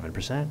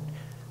 3.7%,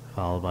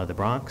 followed by the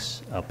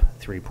Bronx, up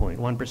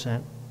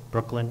 3.1%,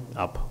 Brooklyn,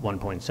 up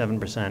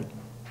 1.7%,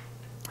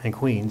 and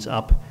Queens,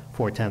 up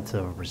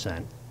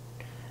 0.4%.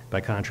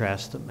 By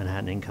contrast,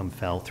 Manhattan income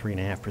fell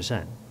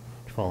 3.5%,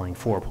 falling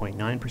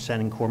 4.9%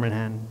 in core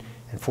Manhattan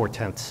and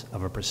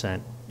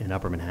 0.4% in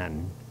upper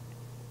Manhattan.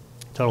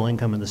 Total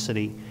income in the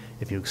city,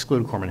 if you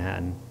exclude core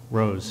Manhattan,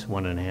 rose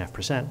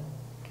 1.5%,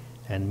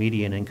 and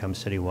median income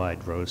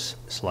citywide rose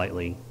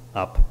slightly,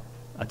 up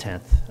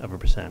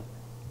 0.1%.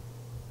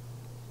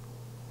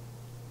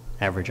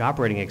 Average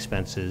operating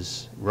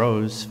expenses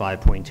rose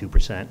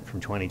 5.2%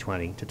 from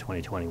 2020 to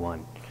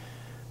 2021.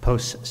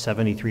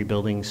 Post-73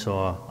 buildings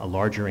saw a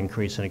larger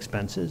increase in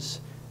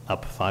expenses,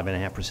 up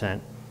 5.5%,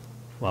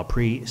 while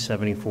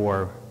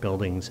pre-74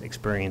 buildings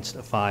experienced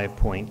a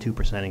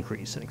 5.2%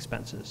 increase in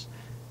expenses.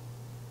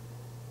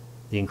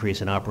 The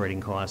increase in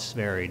operating costs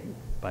varied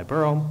by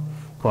borough.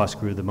 Costs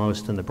grew the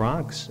most in the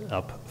Bronx,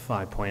 up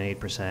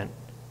 5.8%,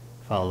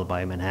 followed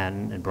by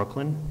Manhattan and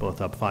Brooklyn,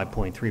 both up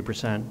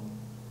 5.3%,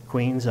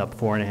 Queens up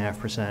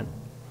 4.5%,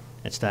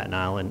 and Staten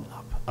Island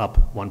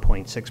up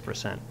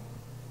 1.6%.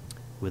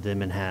 Within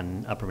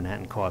Manhattan, upper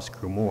Manhattan costs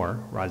grew more,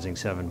 rising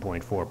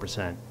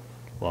 7.4%,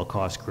 while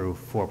costs grew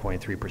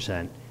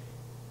 4.3%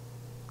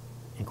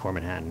 in Core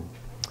Manhattan.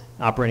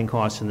 Operating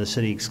costs in the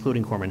city,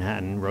 excluding Core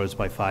Manhattan, rose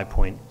by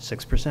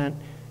 5.6%,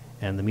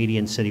 and the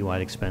median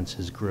citywide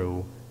expenses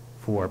grew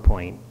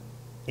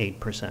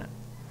 4.8%.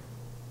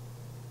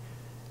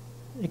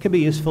 It can be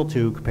useful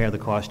to compare the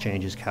cost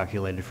changes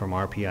calculated from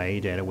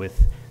RPIA data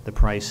with the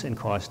price and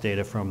cost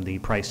data from the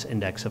Price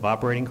Index of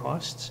Operating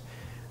Costs,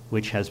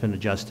 which has been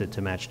adjusted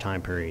to match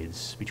time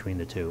periods between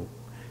the two.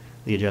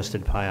 The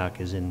adjusted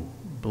PIOC is in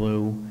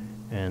blue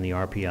and the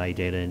RPI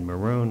data in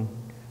maroon.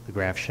 The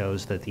graph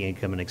shows that the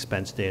income and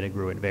expense data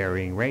grew at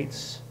varying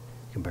rates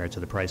compared to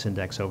the price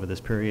index over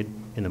this period.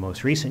 In the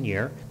most recent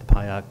year, the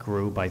PIOC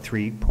grew by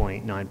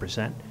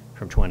 3.9%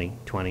 from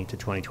 2020 to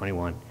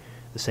 2021,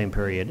 the same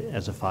period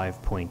as a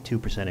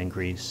 5.2%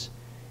 increase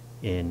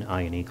in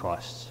I&E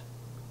costs.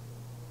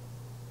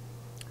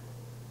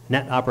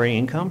 Net operating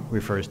income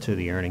refers to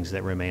the earnings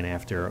that remain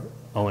after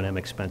O&M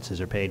expenses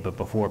are paid, but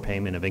before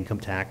payment of income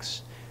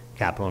tax,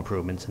 capital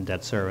improvements, and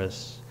debt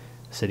service.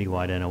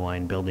 Citywide NOI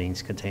in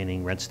buildings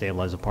containing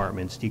rent-stabilized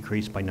apartments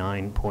decreased by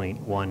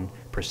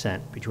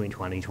 9.1% between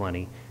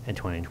 2020 and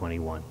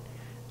 2021.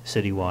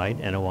 Citywide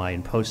NOI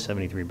in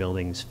post-73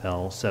 buildings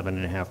fell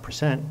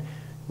 7.5%,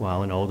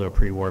 while in older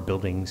pre-war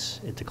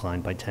buildings, it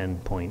declined by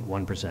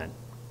 10.1%.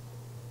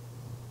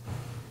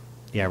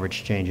 The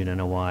average change in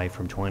NOI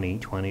from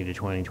 2020 to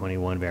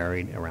 2021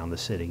 varied around the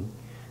city.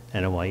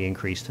 NOI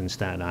increased in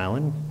Staten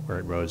Island, where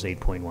it rose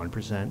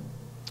 8.1%.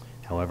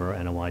 However,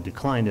 NOI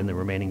declined in the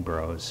remaining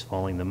boroughs,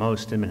 falling the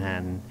most in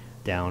Manhattan,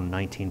 down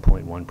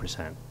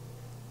 19.1%.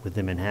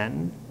 Within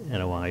Manhattan,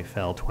 NOI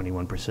fell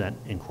 21%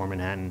 in Core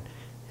Manhattan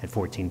and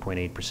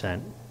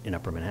 14.8% in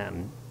Upper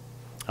Manhattan.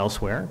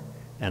 Elsewhere,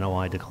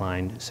 NOI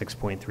declined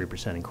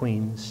 6.3% in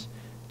Queens,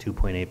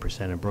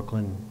 2.8% in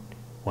Brooklyn,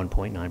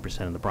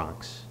 1.9% in the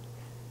Bronx.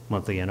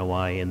 Monthly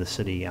NOI in the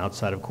city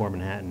outside of Core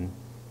Manhattan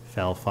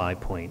fell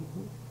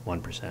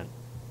 5.1%.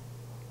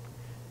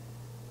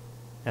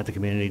 At the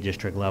community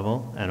district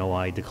level,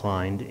 NOI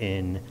declined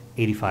in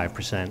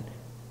 85%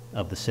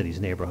 of the city's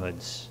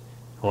neighborhoods.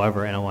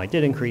 However, NOI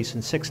did increase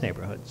in 6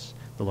 neighborhoods.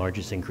 The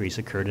largest increase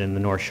occurred in the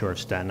North Shore of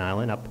Staten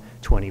Island, up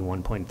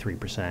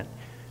 21.3%,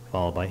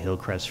 followed by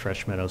Hillcrest,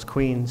 Fresh Meadows,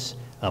 Queens,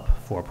 up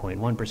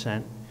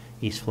 4.1%,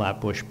 East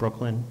Flatbush,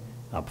 Brooklyn,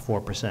 up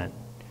 4%.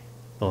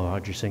 The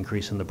largest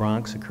increase in the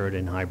Bronx occurred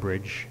in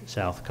Highbridge,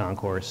 South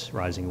Concourse,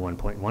 rising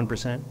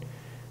 1.1%.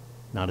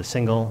 Not a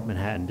single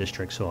Manhattan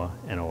district saw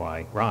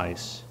NOI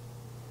rise.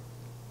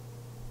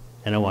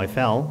 NOI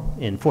fell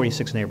in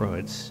 46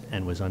 neighborhoods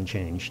and was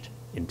unchanged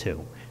in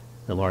 2.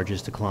 The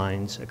largest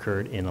declines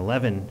occurred in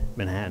 11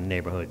 Manhattan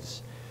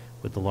neighborhoods,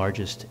 with the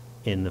largest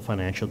in the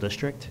Financial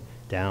District,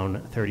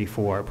 down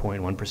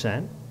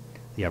 34.1%,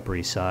 the Upper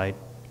East Side,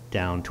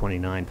 down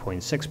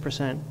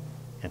 29.6%,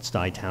 and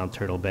Stuytown,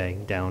 Turtle Bay,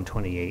 down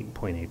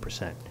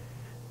 28.8%.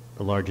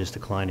 The largest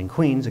decline in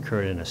Queens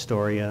occurred in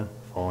Astoria,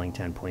 falling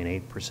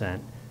 10.8%.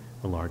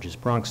 The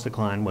largest Bronx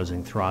decline was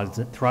in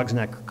Throgs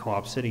Neck,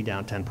 Co-op City,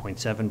 down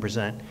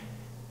 10.7%.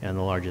 And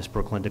the largest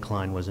Brooklyn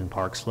decline was in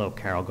Park Slope,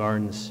 Carroll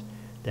Gardens,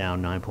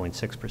 down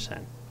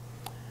 9.6%.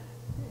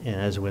 And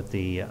as with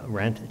the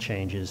rent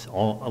changes,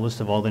 a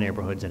list of all the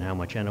neighborhoods and how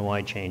much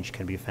NOI change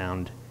can be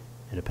found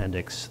in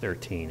Appendix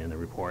 13 in the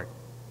report.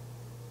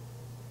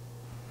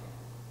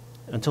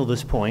 Until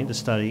this point, this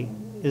study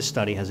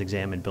has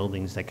examined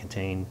buildings that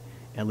contain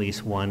at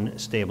least one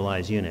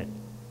stabilized unit.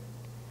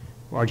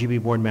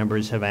 RGB board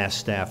members have asked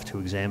staff to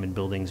examine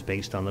buildings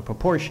based on the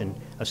proportion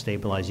of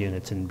stabilized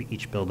units in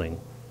each building.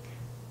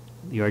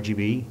 The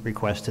RGB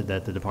requested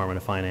that the Department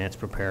of Finance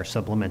prepare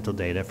supplemental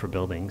data for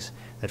buildings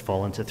that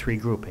fall into 3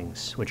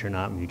 groupings, which are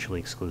not mutually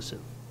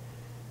exclusive.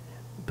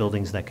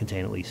 Buildings that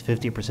contain at least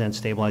 50%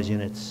 stabilized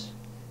units,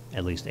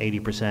 at least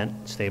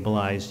 80%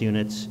 stabilized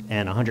units,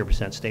 and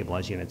 100%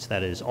 stabilized units.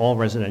 That is, all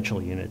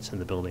residential units in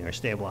the building are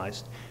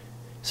stabilized.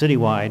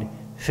 Citywide,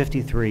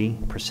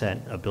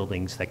 53% of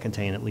buildings that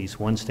contain at least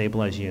one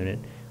stabilized unit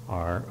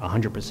are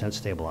 100%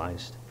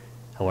 stabilized.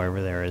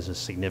 However, there is a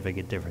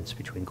significant difference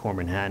between Core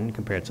Manhattan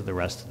compared to the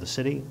rest of the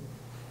city.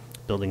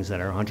 Buildings that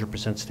are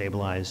 100%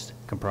 stabilized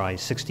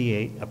comprise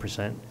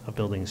 68% of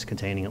buildings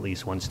containing at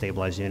least one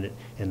stabilized unit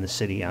in the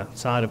city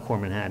outside of Core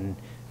Manhattan,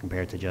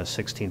 compared to just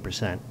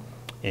 16%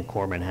 in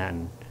Core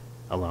Manhattan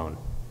alone.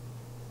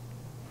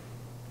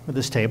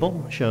 This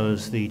table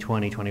shows the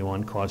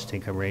 2021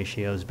 cost-to-income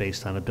ratios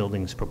based on a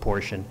building's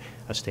proportion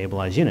of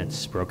stabilized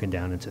units, broken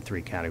down into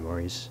 3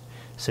 categories: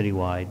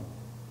 citywide,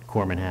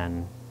 Core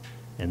Manhattan,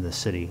 and the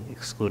city,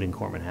 excluding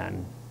Core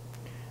Manhattan.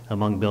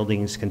 Among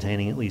buildings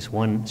containing at least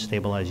one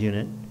stabilized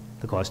unit,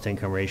 the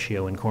cost-to-income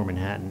ratio in Core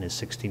Manhattan is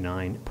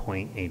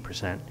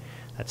 69.8%.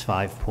 That's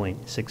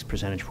 5.6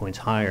 percentage points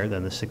higher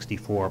than the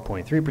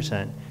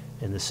 64.3%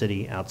 in the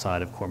city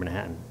outside of Core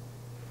Manhattan.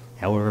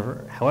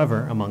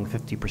 However, among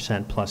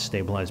 50% plus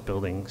stabilized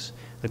buildings,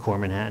 the Core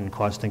Manhattan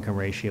cost-income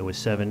ratio is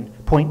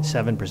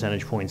 7.7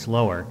 percentage points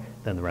lower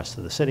than the rest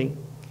of the city.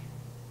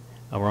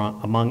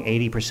 Among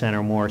 80%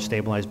 or more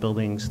stabilized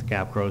buildings, the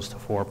gap grows to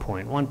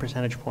 4.1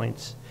 percentage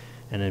points.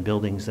 And in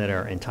buildings that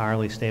are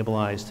entirely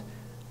stabilized,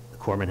 the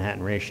core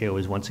Manhattan ratio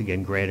is once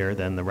again greater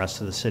than the rest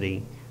of the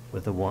city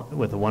with a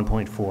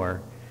 1.4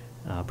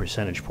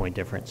 percentage point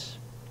difference.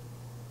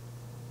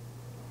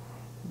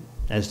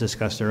 As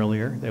discussed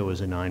earlier, there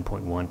was a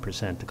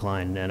 9.1%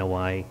 decline in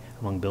NOI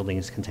among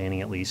buildings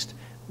containing at least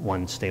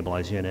one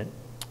stabilized unit.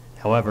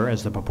 However,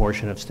 as the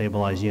proportion of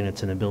stabilized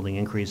units in a building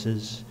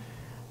increases,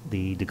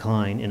 the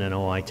decline in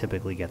NOI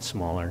typically gets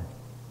smaller.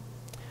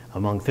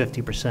 Among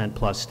 50%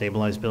 plus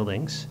stabilized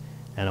buildings,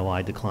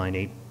 NOI declined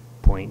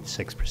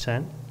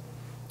 8.6%.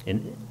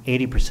 In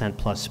 80%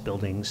 plus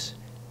buildings,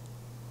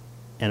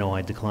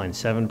 NOI declined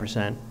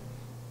 7%.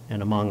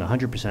 And among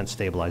 100%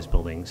 stabilized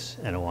buildings,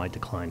 NOI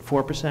declined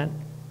 4%.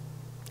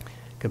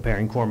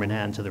 Comparing core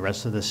Manhattan to the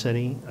rest of the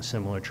city, a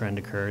similar trend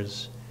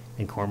occurs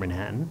in core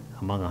Manhattan.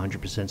 Among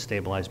 100%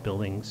 stabilized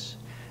buildings,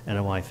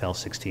 NOI fell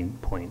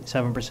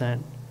 16.7%,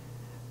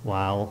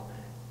 while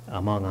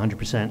among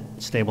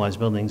 100% stabilized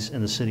buildings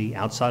in the city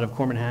outside of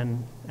core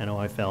Manhattan,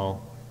 NOI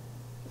fell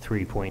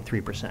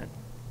 3.3%.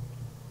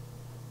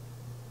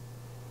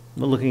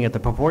 We're looking at the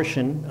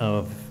proportion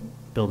of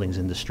buildings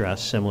in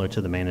distress similar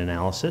to the main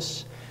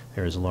analysis.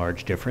 There is a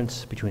large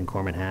difference between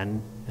core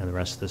Manhattan and the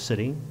rest of the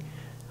city.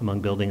 Among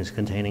buildings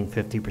containing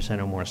 50%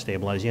 or more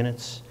stabilized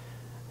units,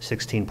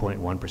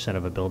 16.1%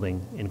 of a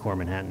building in core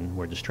Manhattan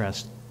were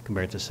distressed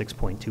compared to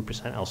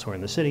 6.2% elsewhere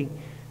in the city,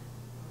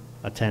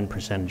 a 10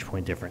 percentage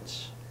point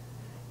difference.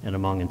 And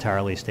among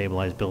entirely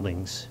stabilized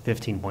buildings,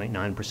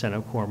 15.9%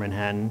 of core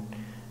Manhattan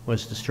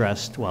was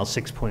distressed, while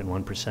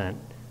 6.1%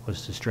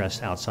 was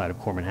distressed outside of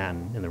core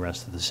Manhattan in the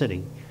rest of the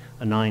city,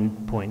 a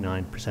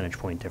 9.9 percentage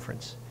point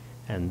difference.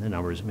 And the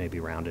numbers may be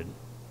rounded.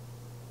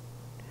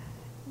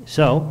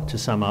 So, to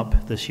sum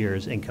up this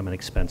year's income and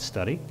expense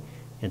study,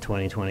 in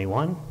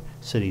 2021,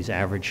 city's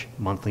average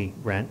monthly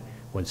rent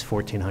was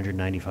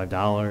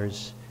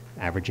 $1,495,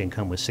 average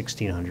income was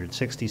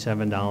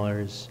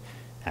 $1,667,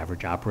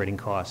 average operating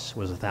costs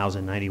was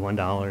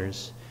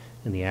 $1,091,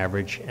 and the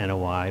average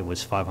NOI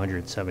was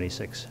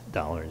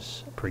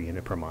 $576 per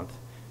unit per month.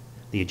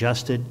 The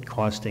adjusted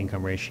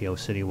cost-to-income ratio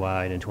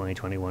citywide in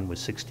 2021 was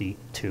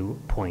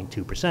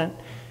 62.2%,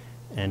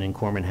 and in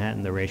core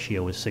Manhattan, the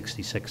ratio was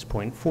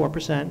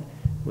 66.4%,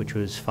 which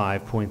was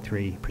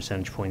 5.3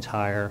 percentage points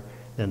higher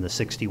than the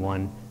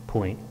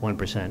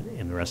 61.1%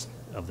 in the rest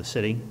of the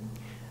city.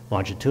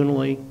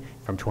 Longitudinally,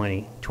 from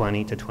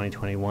 2020 to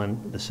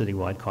 2021, the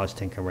citywide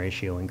cost-to-income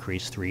ratio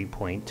increased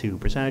 3.2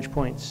 percentage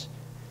points.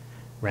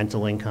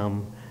 Rental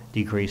income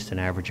decreased an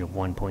average of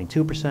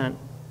 1.2%.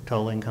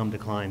 Total income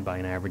declined by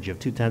an average of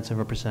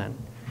 0.2%.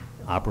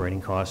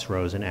 Operating costs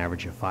rose an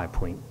average of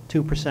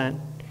 5.2%.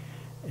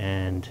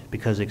 And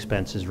because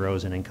expenses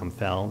rose and income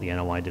fell, the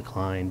NOI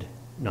declined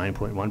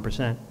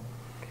 9.1%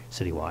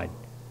 citywide.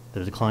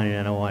 The decline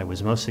in NOI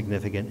was most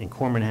significant in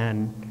core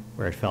Manhattan,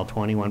 where it fell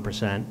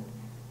 21%.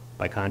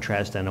 By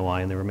contrast,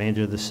 NOI in the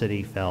remainder of the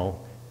city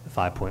fell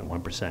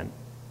 5.1%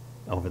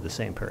 over the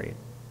same period.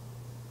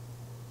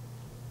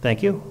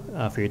 Thank you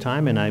for your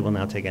time, and I will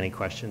now take any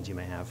questions you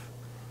may have.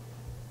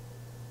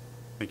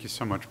 Thank you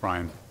so much,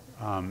 Brian.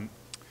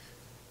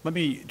 Let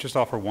me just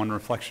offer one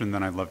reflection,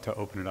 then I'd love to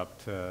open it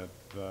up to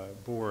the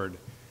board.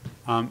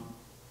 Brian,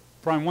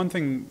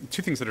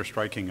 two things that are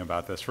striking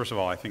about this. First of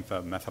all, I think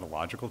the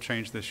methodological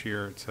change this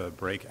year to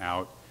break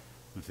out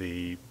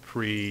the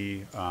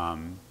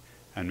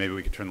and maybe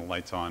we could turn the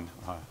lights on,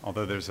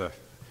 although there's a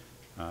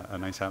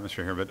nice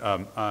atmosphere here, but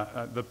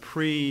the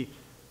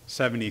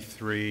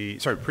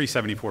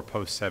pre-74,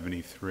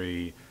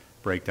 post-73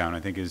 breakdown, I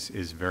think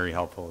is very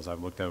helpful as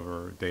I've looked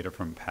over data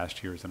from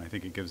past years, and I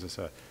think it gives us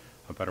a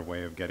better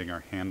way of getting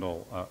our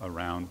handle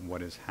around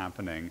what is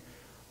happening.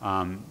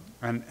 And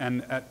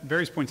at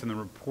various points in the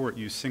report,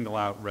 you single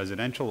out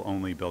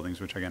residential-only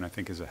buildings, which again I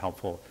think is a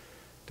helpful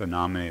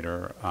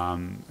denominator.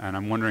 And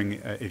I'm wondering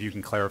if you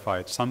can clarify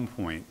at some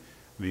point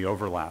the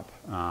overlap,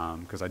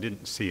 because I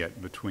didn't see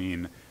it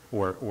between,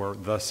 or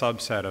the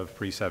subset of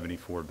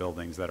pre-74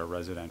 buildings that are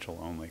residential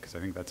only, because I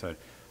think that's a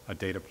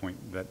data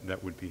point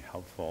that would be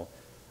helpful.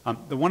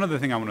 The one other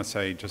thing I want to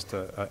say, just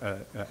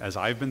as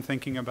I've been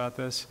thinking about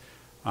this,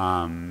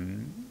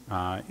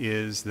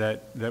 is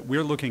that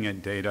we're looking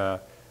at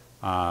data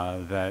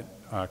that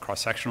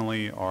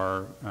cross-sectionally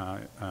are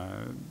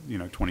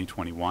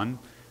 2021,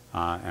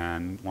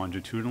 and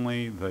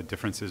longitudinally the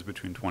differences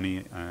between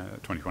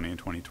 2020 and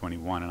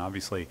 2021, and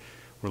obviously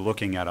we're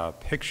looking at a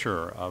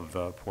picture of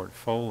the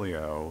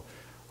portfolio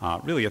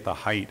really at the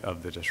height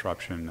of the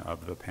disruption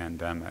of the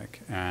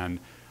pandemic, and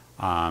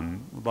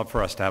would love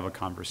for us to have a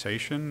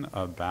conversation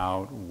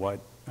about what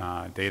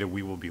data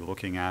we will be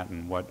looking at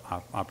and what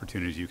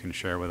opportunities you can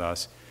share with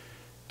us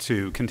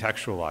to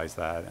contextualize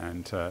that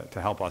and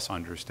to help us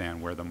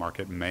understand where the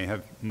market may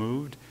have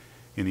moved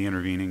in the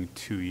intervening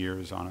 2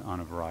 years on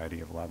a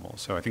variety of levels.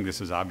 So I think this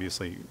is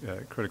obviously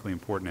critically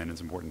important, and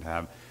it's important to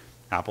have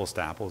apples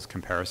to apples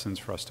comparisons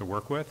for us to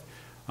work with.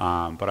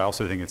 But I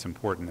also think it's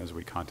important as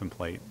we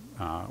contemplate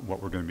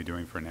what we're going to be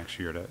doing for next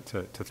year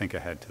to think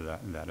ahead to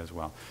that as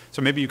well.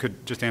 So maybe you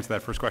could just answer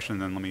that first question,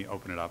 and then let me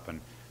open it up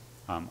and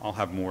I'll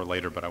have more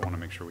later, but I want to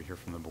make sure we hear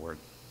from the board.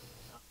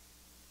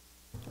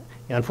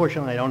 Yeah,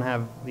 unfortunately, I don't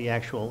have the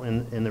actual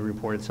in the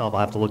report itself. I'll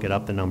have to look it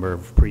up, the number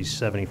of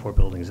pre-74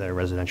 buildings that are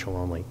residential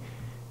only.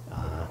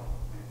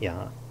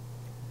 Yeah.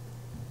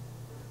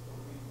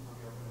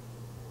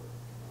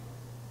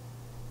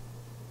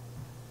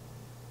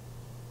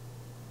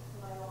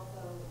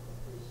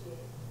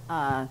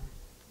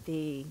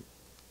 The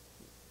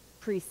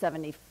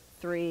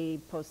pre-73,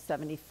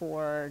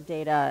 post-74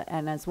 data,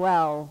 and as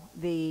well,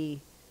 the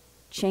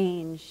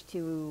change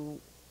to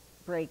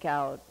break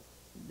out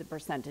the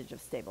percentage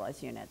of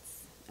stabilized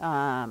units.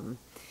 So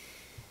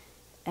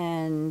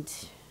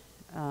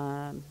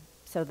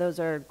those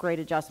are great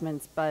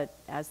adjustments, but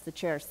as the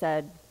chair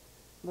said,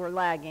 we're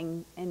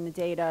lagging in the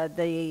data.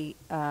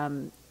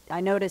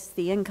 I noticed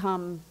the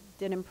income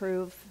did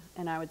improve,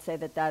 and I would say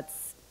that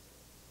that's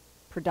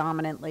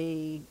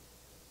predominantly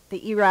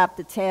the ERAP,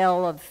 the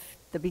tail of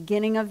the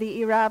beginning of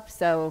the ERAP,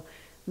 so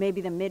maybe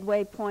the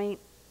midway point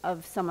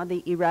of some of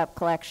the ERAP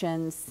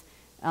collections.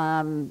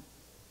 I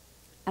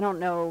don't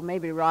know,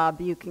 maybe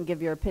Rob, you can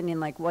give your opinion,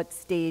 like what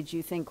stage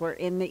you think we're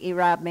in the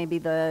ERAP,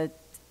 maybe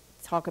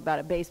talk about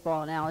a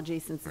baseball analogy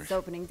since it's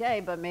opening day,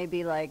 but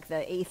maybe like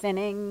the 8th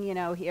inning,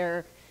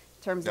 here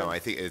in terms of. No, I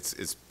think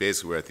it's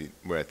basically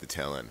we're at the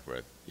tail end.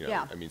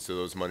 Yeah. I mean, so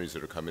those monies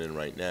that are coming in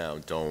right now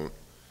don't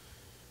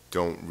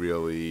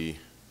really,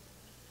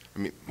 I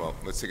mean, well,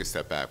 let's take a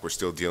step back. We're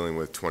still dealing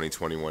with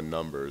 2021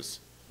 numbers,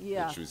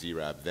 Yeah. which was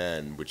ERAP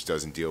then, which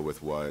doesn't deal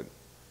with what,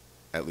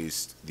 at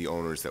least the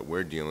owners that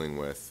we're dealing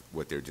with,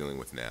 what they're dealing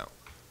with now.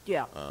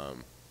 Yeah.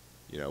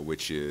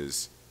 Which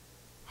is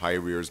high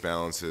arrears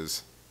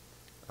balances.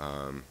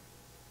 No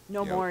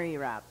more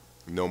ERAP.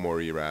 No more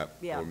ERAP,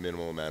 Yeah. or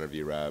minimal amount of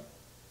ERAP.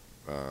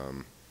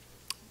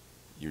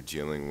 You're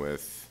dealing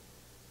with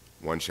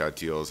one-shot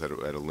deals at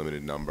a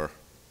limited number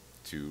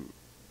to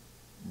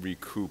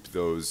recoup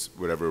those,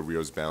 whatever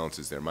arrears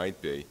balances there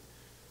might be,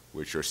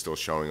 which are still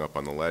showing up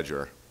on the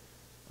ledger.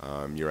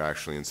 You're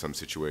actually, in some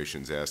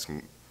situations,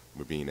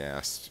 we're being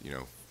asked,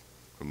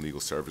 from legal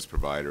service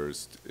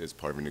providers as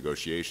part of a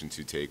negotiation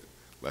to take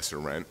lesser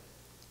rent.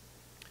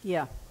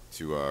 Yeah.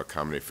 To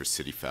accommodate for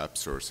city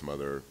FEPs or some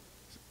other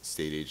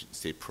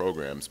state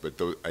programs,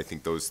 but I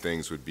think those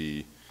things would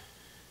be,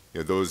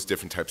 those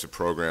different types of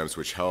programs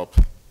which help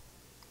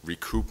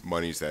recoup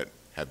monies that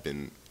have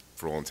been,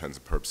 for all intents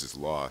and purposes,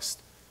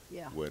 lost.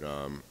 Yeah.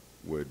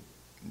 Would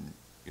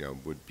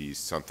be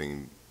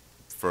something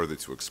further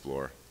to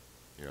explore,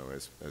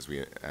 as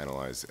we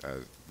analyze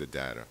the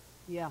data.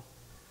 Yeah.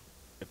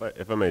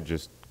 If I may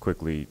just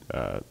quickly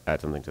add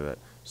something to that.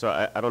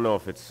 So I don't know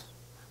if it's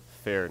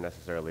fair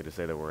necessarily to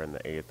say that we're in the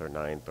 8th or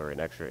 9th or in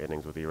extra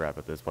innings with ERAP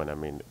at this point. I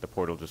mean, the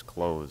portal just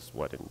closed,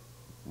 what, in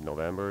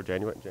November,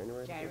 January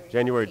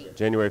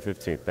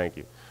 15th, thank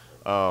you.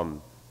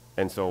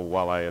 And so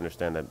while I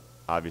understand that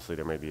obviously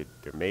there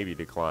may be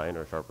decline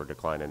or sharper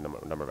decline in the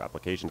number of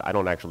applications, I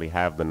don't actually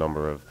have the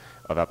number of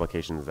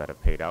applications that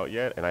have paid out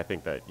yet, and I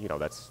think that,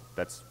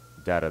 that's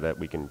data that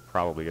we can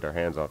probably get our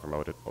hands on from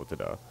OTDA.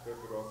 But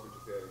also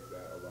just adding to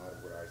that, a lot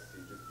of what I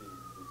see, just being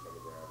boots on the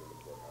ground in the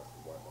courthouse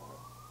and whatnot,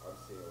 I'm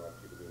seeing a lot of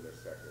people doing their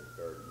second and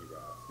third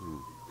ERAPs.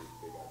 Because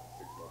they got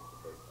 6 months the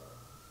first time,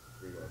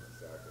 3 months the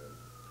second,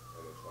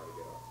 and then trying to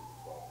get up to the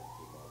 12,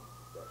 15-month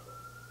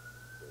threshold.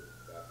 So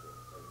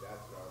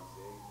that's what I'm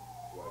seeing.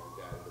 Do I have the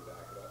data to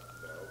back it up?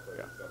 No, but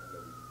it's something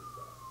that we can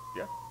discuss.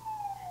 Yeah.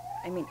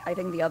 I mean, I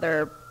think the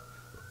other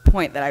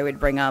point that I would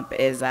bring up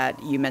is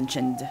that you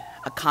mentioned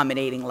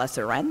accommodating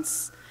lesser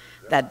rents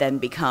that then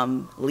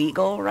become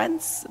legal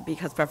rents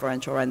because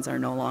preferential rents are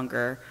no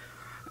longer,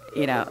 I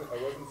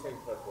wasn't saying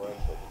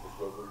preferential because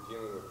what we're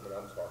dealing with, what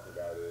I'm talking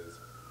about is,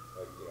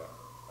 like, the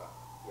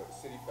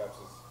city FEPS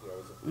is a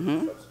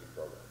subsidy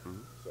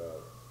program.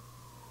 So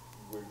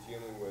we're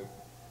dealing with,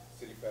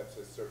 city FEPS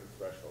has certain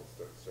thresholds,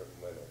 certain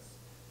limits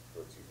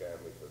for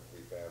 2-family, for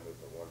 3-family,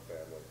 for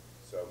 1-family.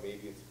 So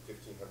maybe it's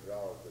 $1,500,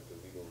 but the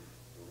legal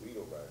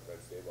rent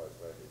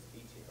stabilized rent is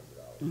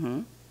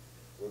 $1,800.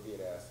 We're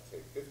being asked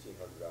to take $1,500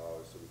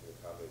 so we can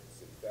accommodate the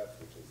city FEPS,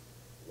 which is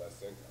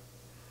less income.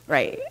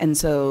 right. And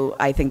so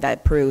I think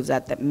that proves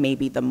that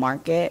maybe the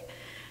market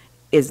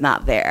is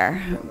not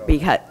there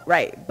because,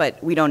 right,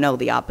 but we don't know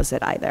the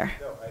opposite either.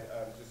 No,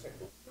 I'm just saying,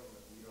 but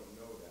we don't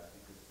know that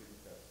because city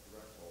FEPS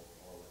thresholds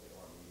are what they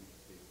are, meaning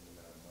based on the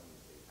amount of money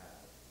they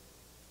have.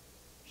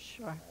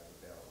 Sure.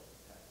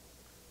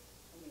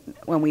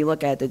 When we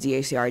look at the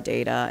DHCR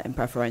data and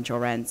preferential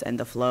rents and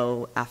the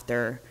flow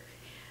after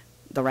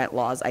the rent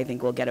laws, I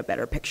think we'll get a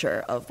better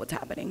picture of what's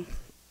happening.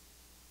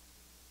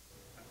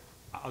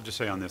 I'll just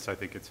say on this, I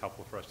think it's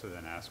helpful for us to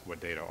then ask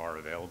what data are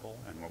available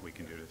and what we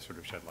can do to sort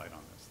of shed light on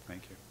this.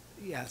 Thank you.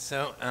 Yeah,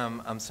 so,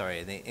 I'm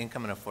sorry, the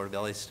income and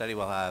affordability study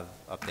will have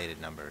updated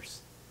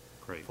numbers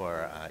Great.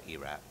 for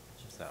ERAP,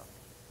 so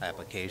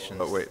applications.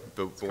 But wait,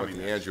 but one coming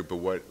thing, next. Andrew,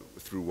 but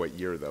through what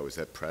year though? Is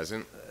that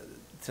present?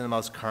 To the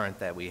most current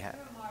that we have,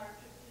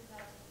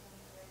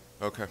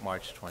 Okay.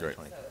 March Great.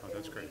 2020. Oh,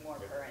 that's great. More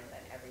current than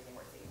everything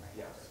we're seeing right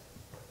now.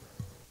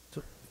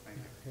 So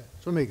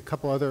let me make a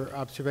couple other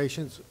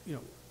observations.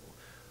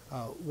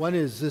 One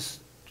is this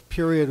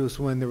period was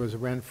when there was a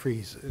rent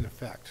freeze in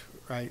effect,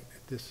 right?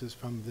 This is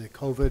from the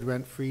COVID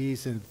rent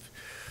freeze in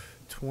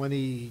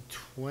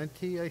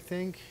 2020, I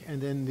think,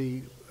 and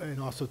then and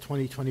also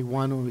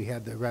 2021 when we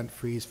had the rent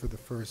freeze for the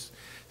first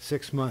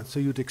 6 months. So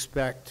you'd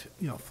expect,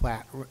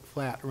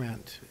 flat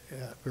rent,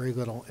 very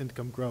little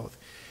income growth.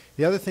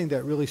 The other thing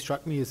that really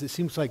struck me is it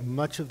seems like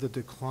much of the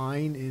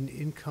decline in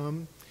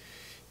income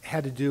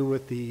had to do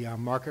with the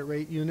market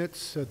rate units.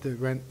 So the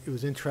rent, it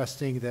was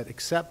interesting that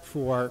except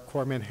for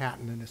core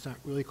Manhattan, and it's not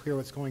really clear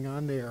what's going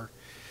on there,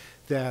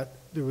 that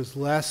there was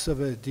less of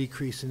a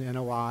decrease in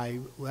NOI,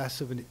 less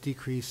of a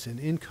decrease in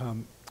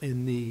income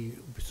in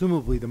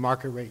presumably the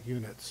market rate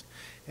units.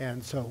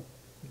 And so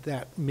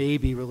that may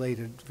be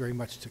related very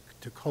much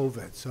to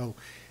COVID. So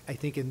I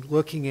think in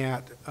looking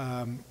at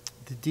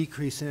the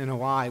decrease in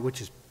NOI,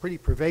 which is pretty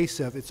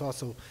pervasive, it's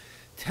also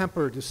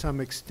tempered to some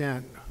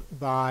extent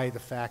by the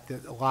fact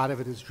that a lot of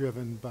it is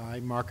driven by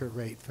market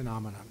rate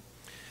phenomenon.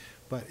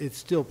 But it's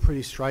still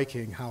pretty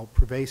striking how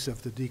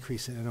pervasive the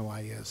decrease in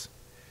NOI is.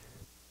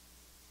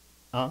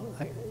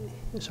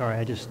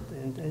 Sorry,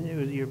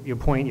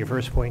 your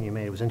first point you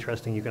made was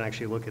interesting. You can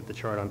actually look at the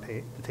chart on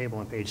the table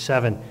on page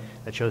 7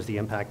 that shows the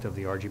impact of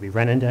the RGB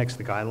rent index,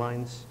 the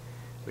guidelines,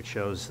 which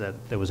shows that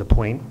there was a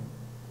point.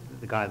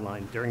 The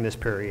guideline during this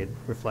period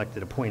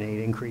reflected a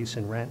 0.8 increase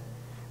in rent.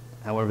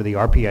 However, the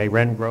RPA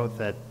rent growth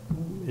that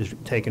is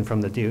taken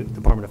from the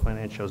Department of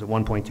Finance shows a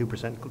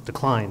 1.2%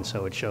 decline,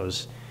 so it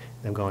shows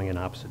them going in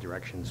opposite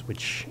directions,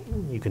 which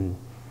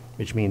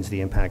means the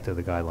impact of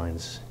the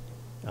guidelines.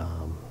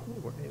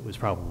 It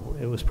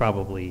was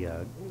probably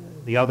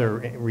the other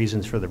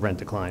reasons for the rent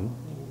decline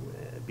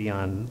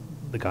beyond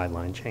the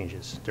guideline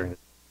changes during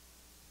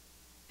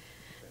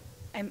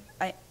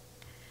the.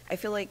 I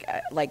feel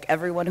like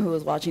everyone who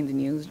was watching the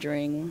news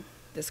during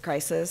this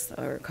crisis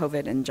or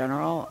COVID in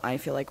general, I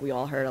feel like we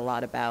all heard a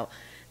lot about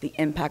the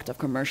impact of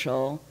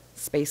commercial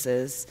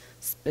spaces,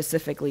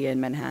 specifically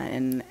in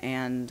Manhattan.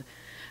 And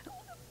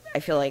I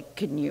feel like,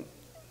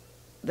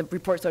 the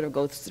report sort of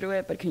goes through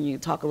it, but can you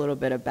talk a little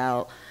bit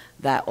about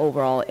that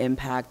overall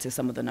impact to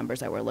some of the numbers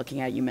that we're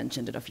looking at? You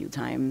mentioned it a few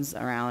times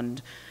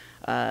around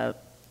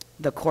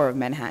the core of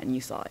Manhattan.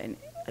 You saw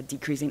a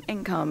decrease in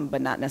income,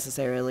 but not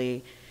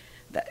necessarily.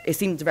 It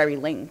seemed very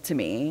linked to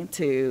me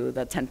to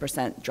the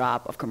 10%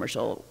 drop of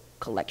commercial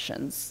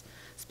collections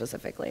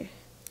specifically.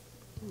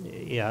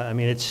 Yeah, I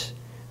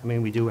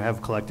mean, we do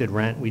have collected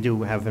rent. We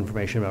do have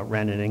information about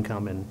rent and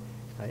income, and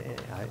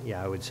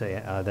I would say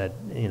that,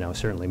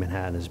 certainly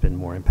Manhattan has been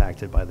more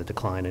impacted by the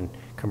decline in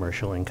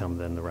commercial income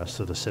than the rest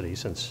of the city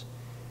since,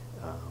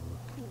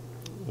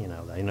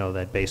 I know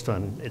that based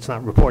on, it's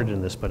not reported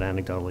in this, but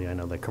anecdotally, I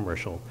know that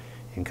commercial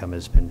income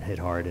has been hit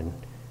hard and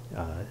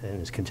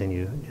has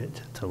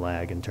continued to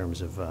lag in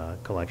terms of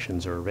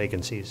collections or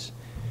vacancies.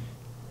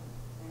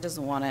 I just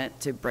wanted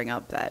to bring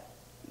up that,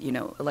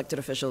 elected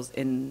officials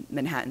in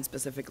Manhattan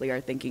specifically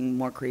are thinking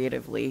more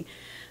creatively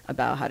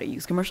about how to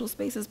use commercial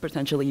spaces,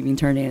 potentially even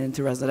turning it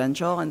into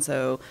residential. And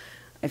so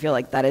I feel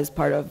like that is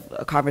part of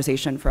a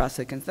conversation for us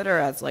to consider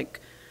as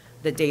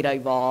the data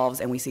evolves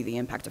and we see the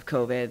impact of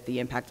COVID, the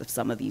impact of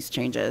some of these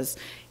changes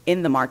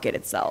in the market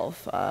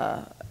itself,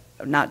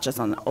 not just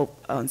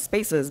on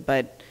spaces,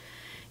 but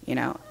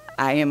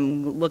I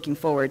am looking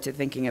forward to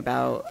thinking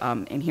about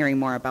and hearing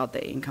more about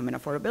the income and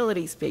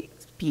affordability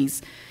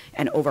piece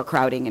and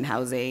overcrowding in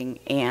housing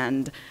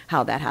and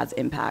how that has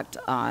impact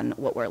on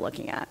what we're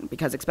looking at.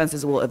 Because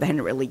expenses will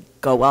eventually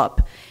go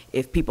up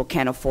if people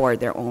can't afford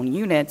their own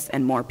units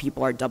and more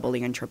people are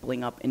doubling and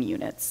tripling up in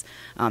units.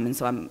 And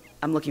so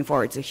I'm looking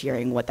forward to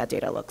hearing what that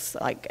data looks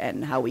like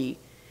and how we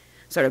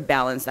sort of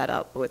balance that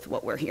up with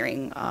what we're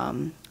hearing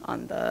on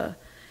the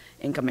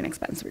income and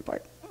expense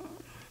report.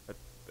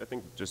 I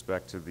think just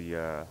back to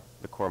the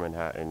core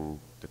Manhattan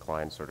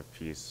decline sort of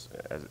piece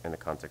in the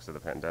context of the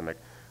pandemic,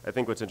 I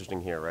think what's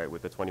interesting here, right,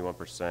 with the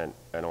 21%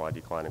 NOI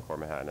decline in core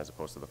Manhattan as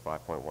opposed to the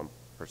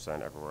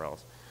 5.1% everywhere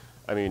else.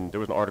 I mean,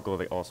 there was an article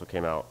that also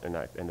came out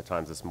in the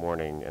Times this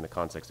morning in the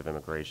context of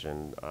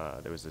immigration.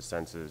 There was a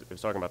census, it was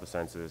talking about the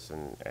census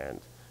and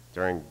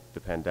during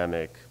the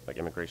pandemic, like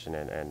immigration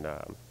and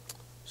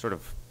sort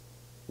of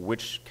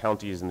which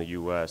counties in the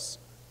U.S.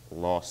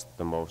 lost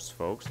the most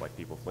folks, like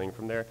people fleeing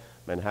from there.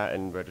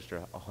 Manhattan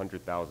registered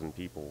 100,000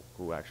 people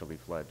who actually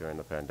fled during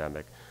the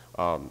pandemic.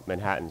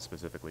 Manhattan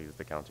specifically is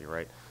the county,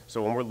 right?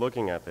 So when we're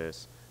looking at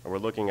this, and we're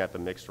looking at the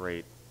mixed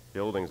rate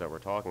buildings that we're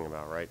talking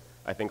about, right?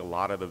 I think a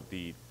lot of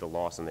the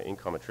loss in the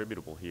income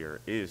attributable here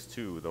is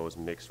to those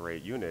mixed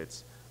rate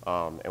units.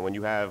 And when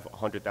you have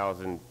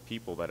 100,000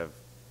 people that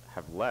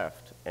have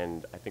left,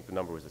 and I think the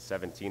number was a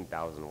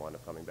 17,000 one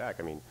of coming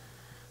back, I mean,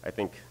 I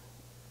think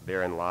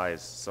therein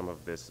lies some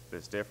of this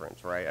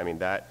difference, right? I mean,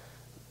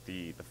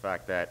 the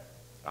fact that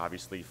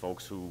obviously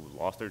folks who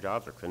lost their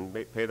jobs or couldn't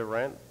pay the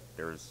rent,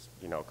 there's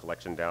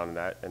collection down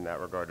in that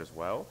regard as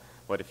well.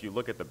 But if you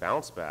look at the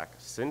bounce back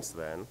since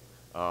then,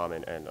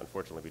 and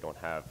unfortunately we don't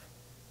have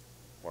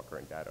more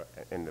current data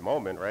in the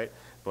moment, right?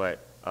 But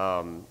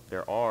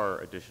there are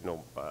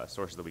additional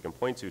sources that we can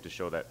point to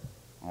show that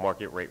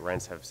market rate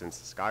rents have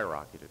since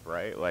skyrocketed,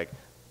 right? Like,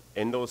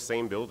 in those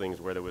same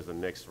buildings where there was a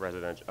mixed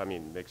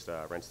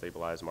rent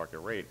stabilized market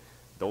rate,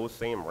 those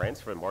same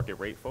rents for market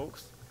rate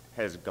folks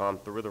has gone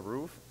through the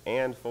roof,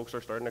 and folks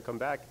are starting to come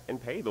back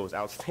and pay those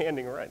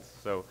outstanding rents.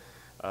 So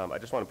I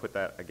just want to put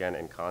that again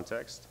in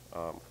context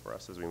for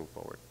us as we move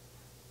forward.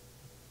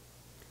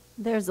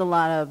 There's a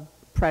lot of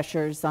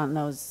pressures on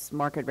those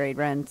market rate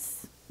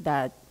rents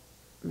that,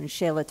 I mean,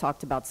 Shayla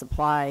talked about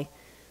supply.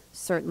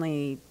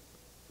 Certainly,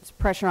 there's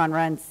pressure on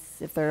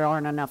rents if there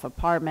aren't enough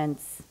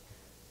apartments.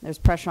 There's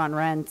pressure on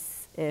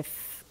rents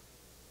if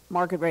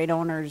market rate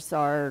owners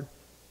are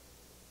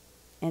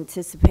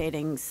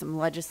anticipating some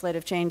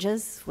legislative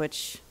changes,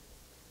 which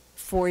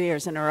 4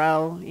 years in a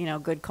row, you know,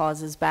 good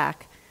causes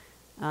back.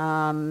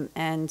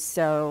 And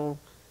so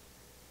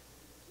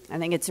I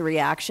think it's a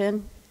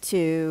reaction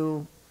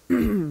to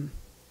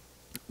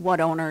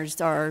what owners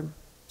are,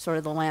 sort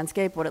of the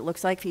landscape, what it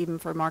looks like even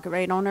for market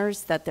rate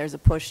owners, that there's a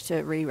push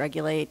to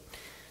re-regulate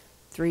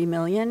 3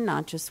 million,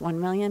 not just 1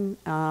 million.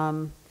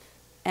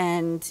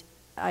 And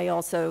I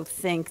also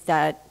think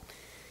that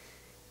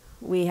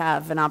we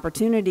have an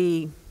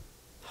opportunity,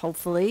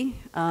 hopefully,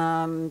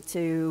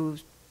 to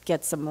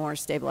get some more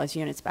stabilized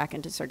units back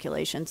into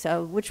circulation,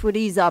 so which would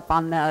ease up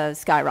on the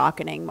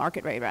skyrocketing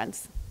market rate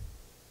rents.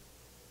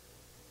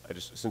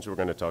 Since we're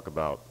going to talk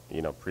about,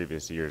 you know,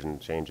 previous years and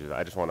changes,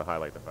 I just want to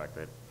highlight the fact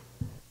that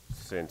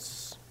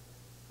since,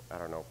 I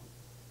don't know,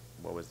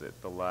 what was it,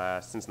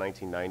 since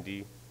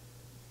 1990,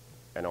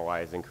 NOI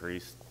has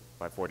increased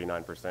by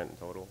 49% in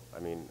total. I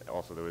mean,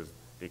 also there was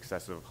the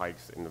excessive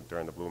hikes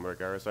during the Bloomberg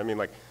era. So I mean,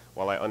 like,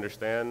 while I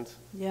understand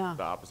the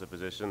opposite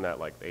position that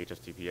like the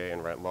HFTPA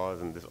and rent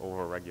laws and this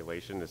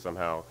over-regulation is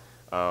somehow,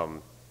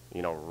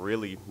 you know,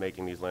 really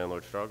making these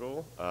landlords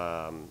struggle,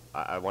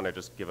 I want to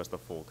just give us the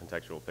full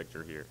contextual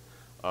picture here.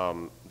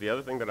 The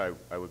other thing that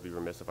I would be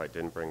remiss if I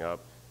didn't bring up,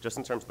 just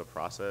in terms of the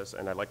process,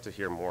 and I'd like to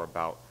hear more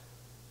about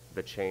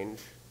the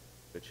change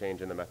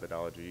in the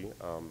methodology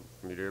from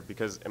you,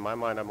 because in my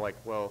mind, I'm like,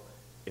 well,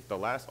 if the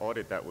last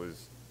audit that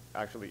was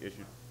actually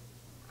issued,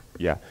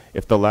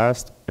 if the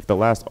last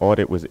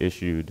audit was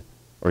issued,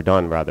 or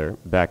done rather,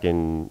 back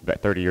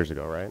 30 years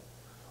ago, right?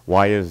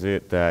 Why is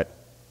it that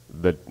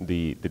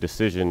the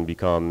decision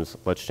becomes,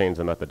 let's change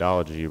the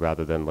methodology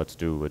rather than let's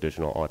do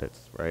additional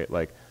audits, right?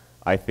 Like,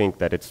 I think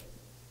that it's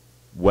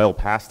well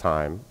past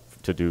time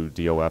to do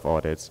DOF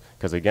audits,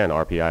 because again,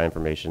 RPI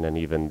information and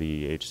even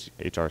the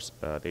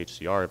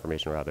HCR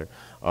information rather,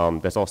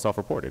 that's all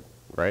self-reported,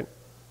 right?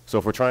 So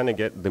if we're trying to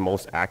get the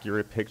most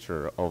accurate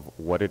picture of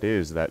what it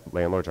is that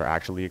landlords are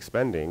actually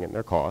expending in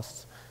their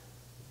costs,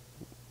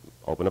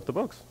 open up the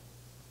books.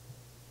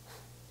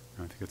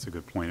 I think that's a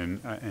good point,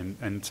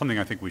 and something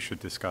I think we should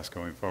discuss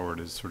going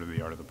forward is sort of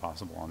the art of the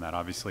possible on that.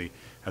 Obviously,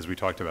 as we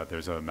talked about,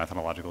 there's a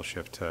methodological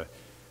shift to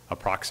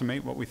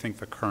approximate what we think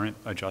the current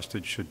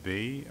adjusted should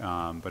be,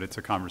 but it's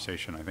a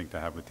conversation I think to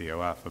have with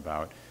DOF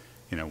about,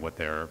 you know, what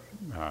their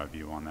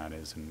view on that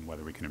is and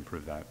whether we can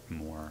improve that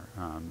more.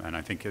 And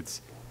I think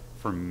it's,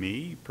 for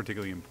me,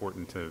 particularly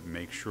important to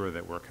make sure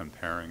that we're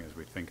comparing as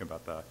we think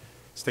about the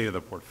state of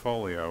the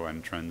portfolio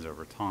and trends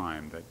over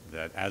time,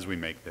 that as we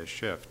make this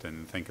shift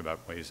and think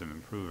about ways of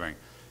improving,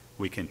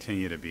 we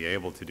continue to be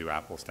able to do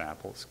apples to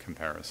apples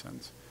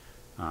comparisons.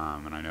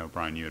 And I know,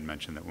 Brian, you had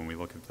mentioned that when we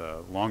look at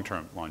the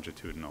long-term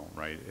longitudinal,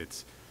 right,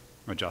 it's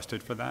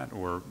adjusted for that,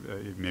 or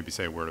maybe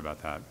say a word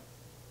about that.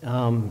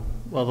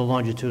 Well, the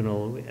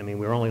longitudinal, I mean,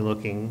 we're only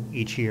looking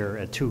each year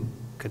at 2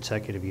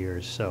 consecutive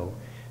years, so.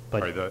 But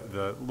sorry,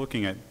 the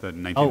looking at the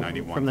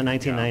 1991. Oh, from the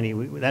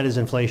 1990, that is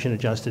inflation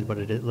adjusted, but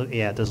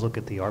it does look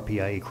at the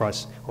RPI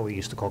what we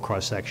used to call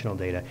cross-sectional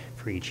data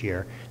for each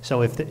year.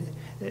 So if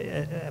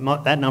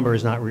that number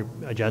is not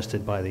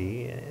adjusted by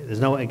there's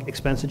no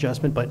expense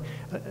adjustment, but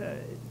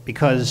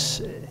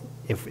because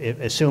if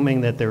assuming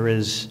that there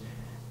is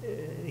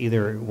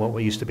either what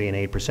used to be an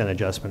 8%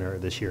 adjustment or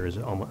this year is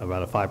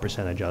about a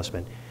 5%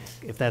 adjustment,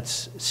 if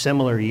that's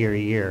similar year to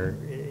year,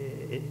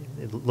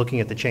 looking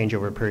at the change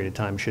over a period of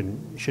time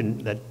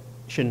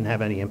shouldn't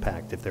have any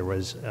impact if there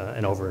was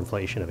an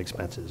overinflation of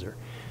expenses.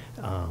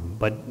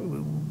 But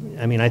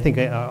I mean, I think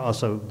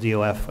also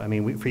DOF. I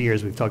mean, for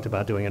years we've talked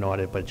about doing an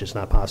audit, but it's just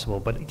not possible.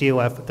 But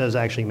DOF does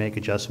actually make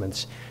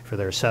adjustments for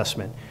their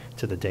assessment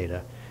to the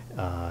data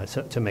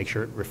to make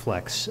sure it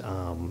reflects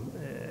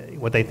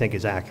what they think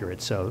is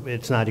accurate. So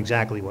it's not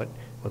exactly what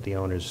the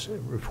owners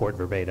report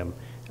verbatim.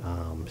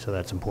 So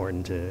that's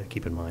important to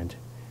keep in mind.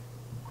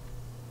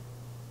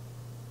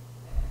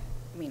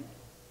 I mean,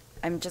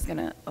 I'm just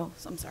gonna,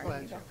 I'm sorry. Go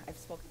ahead. I've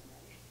spoken.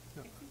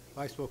 No,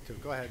 I spoke too.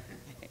 Go ahead.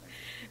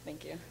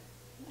 Thank you.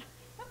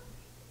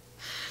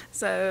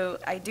 So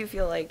I do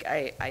feel like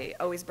I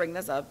always bring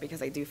this up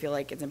because I do feel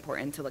like it's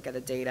important to look at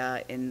the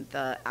data and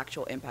the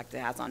actual impact it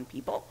has on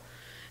people.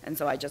 And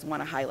so I just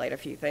want to highlight a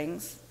few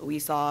things. We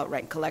saw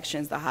rent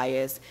collections the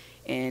highest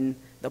in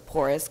the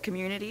poorest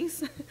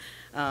communities.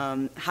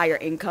 Higher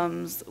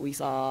incomes, we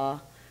saw,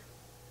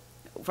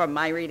 from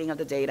my reading of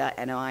the data,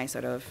 NOI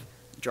sort of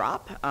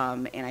drop.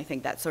 And I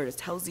think that sort of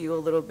tells you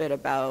a little bit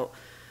about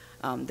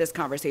this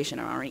conversation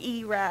around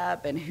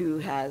ERAP and who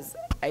has,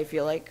 I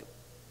feel like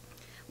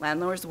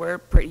landlords were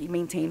pretty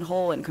maintained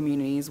whole in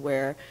communities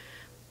where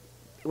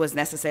it was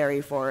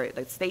necessary for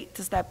the state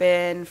to step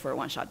in, for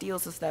one-shot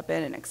deals to step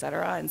in, and et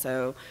cetera. And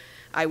so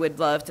I would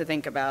love to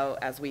think about,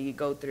 as we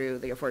go through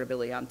the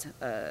affordability on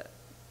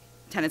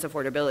tenants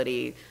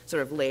affordability,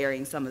 sort of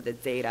layering some of the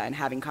data and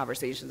having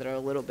conversations that are a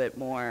little bit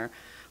more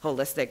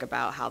holistic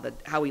about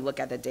how we look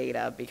at the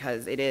data,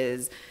 because it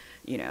is,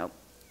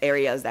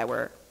 areas that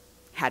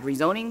had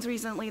rezonings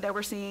recently that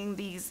we're seeing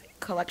these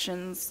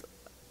collections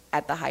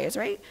at the highest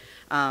rate,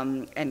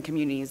 and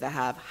communities that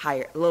have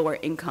lower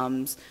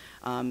incomes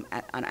on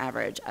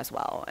average as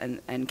well,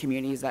 and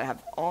communities that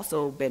have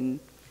also been,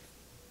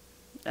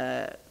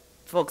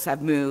 folks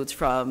have moved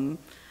from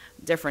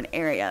different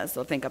areas.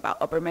 So think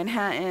about Upper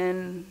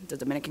Manhattan, the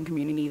Dominican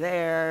community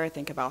there,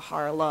 think about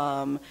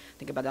Harlem,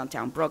 think about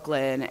downtown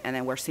Brooklyn, and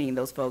then we're seeing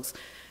those folks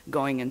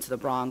going into the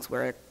Bronx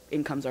where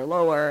incomes are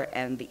lower,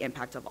 and the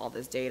impact of all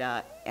this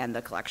data and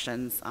the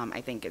collections, I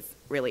think is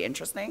really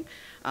interesting.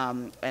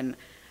 And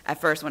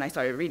at first when I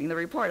started reading the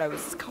report, I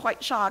was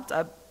quite shocked,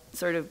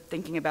 sort of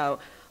thinking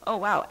about, oh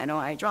wow,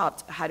 NOI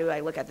dropped, how do I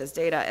look at this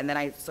data? And then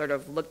I sort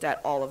of looked at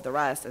all of the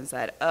rest and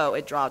said, oh,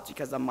 it dropped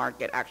because the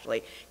market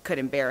actually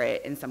couldn't bear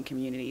it in some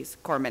communities,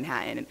 core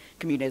Manhattan, and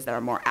communities that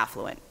are more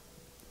affluent.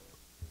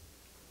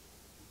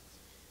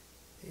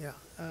 Yeah,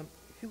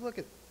 if you look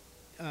at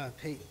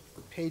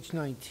page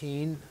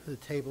 19, the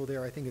table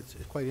there, I think it's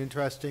quite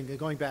interesting.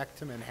 Going back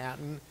to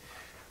Manhattan,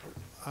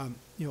 I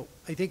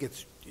think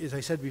it's, as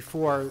I said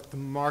before, the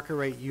market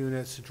rate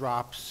units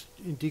drops,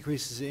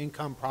 decreases in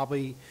income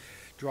probably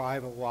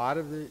drive a lot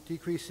of the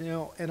decrease in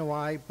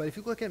NOI. But if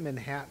you look at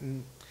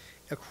Manhattan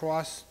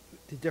across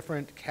the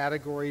different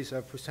categories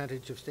of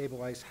percentage of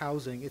stabilized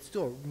housing, it's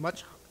still a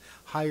much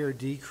higher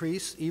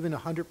decrease. Even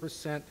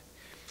 100%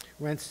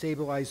 rent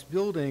stabilized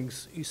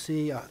buildings, you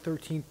see a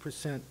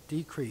 13%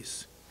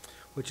 decrease,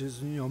 which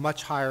is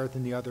much higher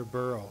than the other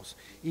boroughs.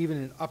 Even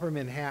in Upper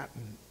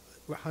Manhattan,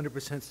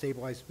 100%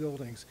 stabilized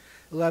buildings,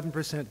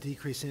 11%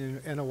 decrease in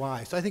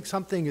NOI. So I think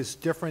something is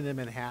different in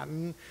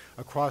Manhattan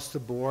across the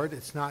board.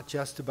 It's not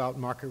just about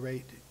market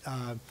rate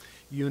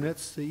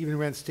units. Even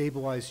rent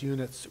stabilized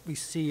units, we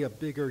see a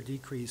bigger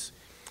decrease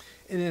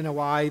in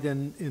NOI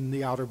than in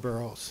the outer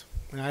boroughs.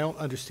 And I don't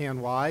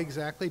understand why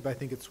exactly, but I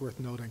think it's worth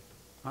noting.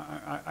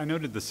 I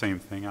noted the same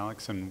thing,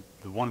 Alex, and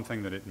the one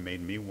thing that it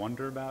made me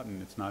wonder about,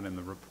 and it's not in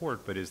the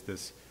report, but is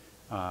this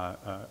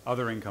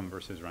other income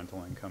versus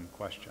rental income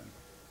question,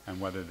 and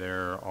whether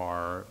there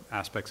are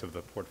aspects of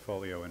the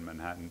portfolio in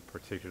Manhattan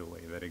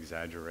particularly that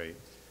exaggerate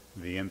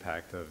the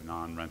impact of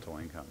non-rental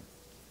income.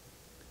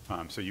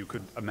 So you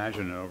could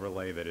imagine an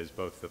overlay that is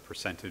both the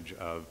percentage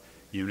of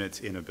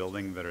units in a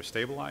building that are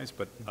stabilized,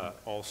 but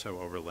also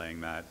overlaying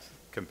that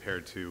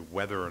compared to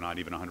whether or not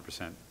even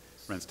 100%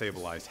 rent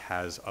stabilized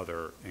has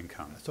other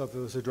income. So if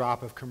there was a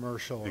drop of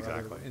commercial or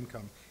other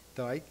income.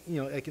 Though like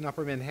in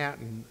Upper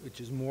Manhattan, which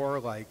is more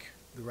like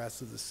the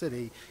rest of the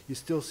city, you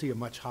still see a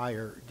much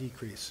higher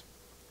decrease.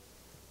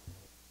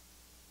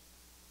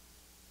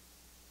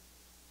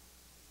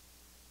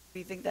 Do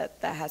you think that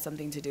that has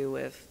something to do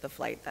with the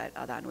flight that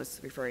Adan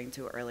was referring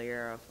to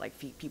earlier, of like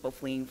people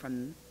fleeing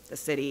from the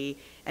city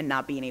and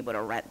not being able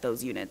to rent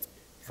those units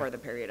for the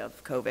period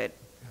of COVID,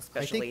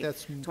 especially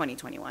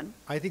 2021?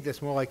 I think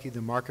that's more likely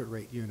the market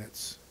rate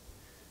units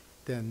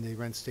than the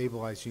rent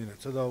stabilized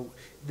units, although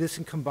this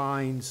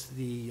combines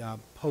the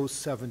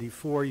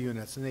post-74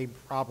 units, and they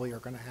probably are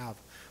going to have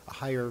a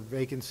higher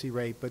vacancy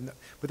rate, but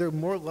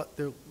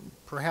they're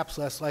perhaps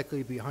less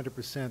likely to be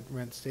 100%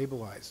 rent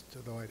stabilized,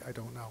 although I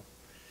don't know.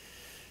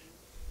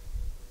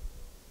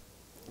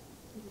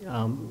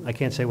 I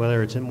can't say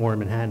whether it's more in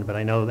Manhattan, but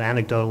I know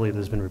anecdotally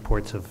there's been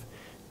reports of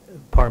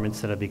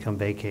apartments that have become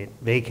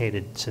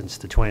vacated since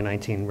the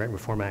 2019 Rent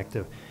Reform Act,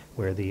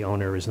 where the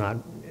owner is not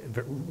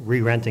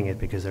re-renting it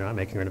because they're not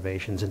making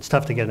renovations. It's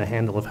tough to get a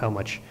handle of how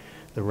much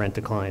the rent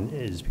decline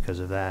is because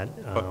of that.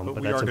 But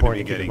we that's are going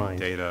to be getting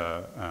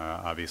data,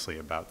 obviously,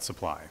 about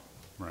supply,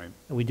 right?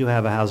 We do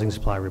have a housing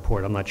supply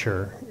report. I'm not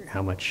sure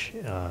how much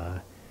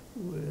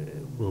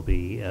will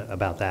be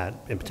about that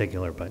in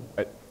particular, but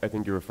I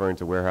think you're referring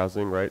to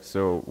warehousing, right?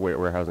 So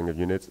warehousing of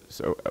units.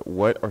 So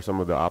what are some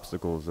of the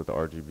obstacles that the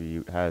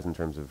RGB has in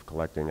terms of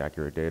collecting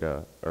accurate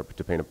data, or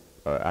to paint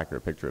an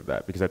accurate picture of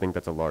that? Because I think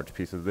that's a large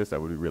piece of this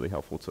that would be really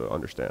helpful to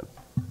understand.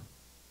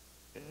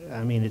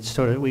 I mean, it's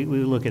sort of, we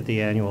look at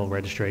the annual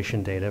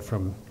registration data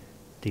from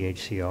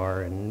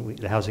DHCR and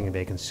the Housing and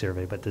Vacancy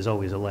Survey, but there's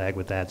always a lag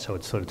with that, so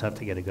it's sort of tough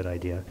to get a good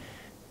idea.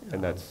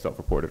 And that's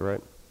self-reported,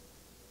 right?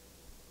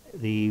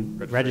 The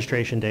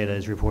registration data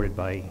is reported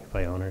by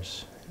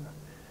owners.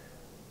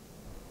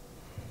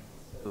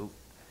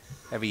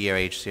 Every year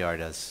HCR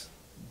does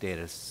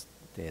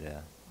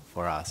data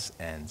for us,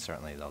 and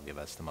certainly they'll give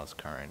us the most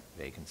current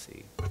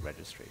vacancy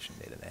registration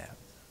data they have.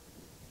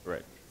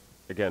 Right.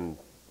 Again,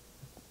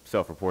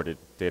 self-reported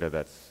data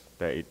that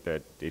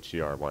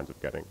HCR winds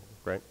up getting,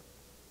 right?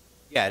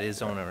 Yeah, it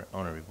is owner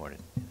reported.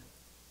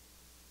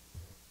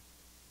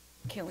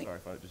 Can we? Sorry,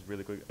 if I just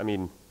really quick. I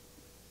mean,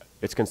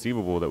 it's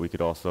conceivable that we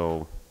could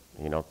also,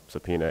 you know,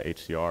 subpoena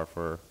HCR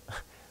for,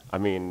 I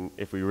mean,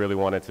 if we really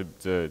wanted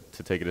to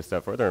take it a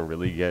step further and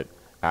really get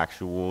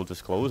actual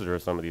disclosure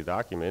of some of these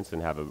documents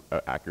and have an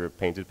accurate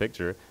painted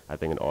picture, I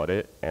think an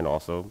audit and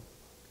also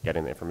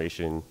getting the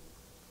information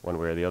one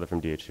way or the other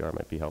from DHCR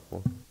might be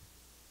helpful.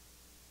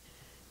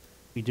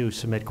 We do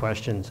submit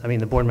questions. I mean,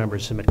 the board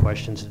members submit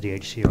questions to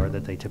DHCR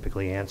that they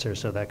typically answer,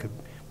 so that could,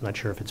 I'm not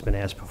sure if it's been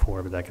asked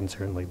before, but that can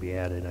certainly be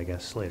added, I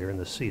guess, later in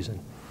the season.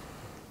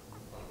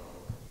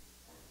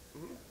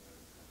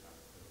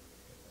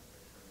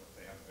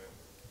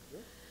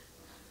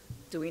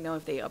 Do we know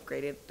if they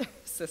upgraded their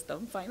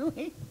system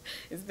finally?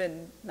 It's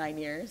been 9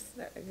 years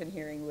that I've been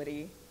hearing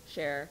Woody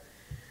share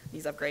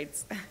these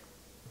upgrades.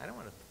 I don't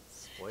want to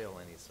spoil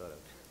any sort of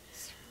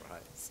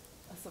surprise.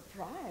 A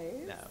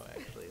surprise? No,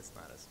 actually, it's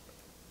not a surprise.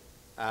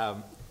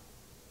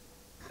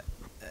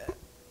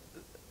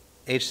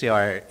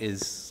 HCR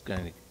is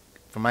going to,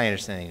 from my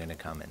understanding, going to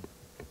come and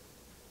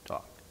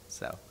talk.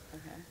 So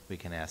Okay. we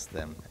can ask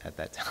them at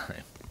that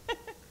time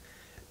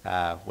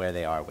where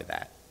they are with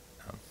that.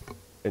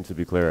 And to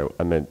be clear,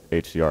 I meant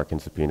HCR can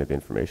subpoena the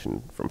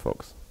information from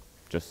folks,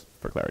 just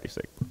for clarity's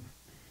sake.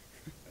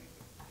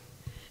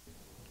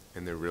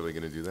 And they're really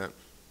gonna do that?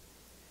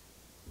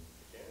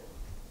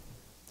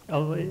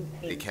 Oh,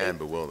 They can,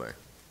 but will they?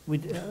 we,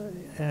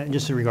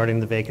 just regarding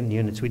the vacant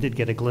units, we did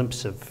get a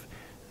glimpse of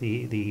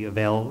the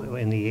avail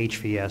in the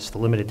HVS, the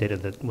limited data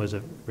that was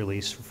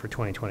released for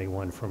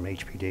 2021 from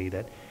HPD,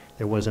 that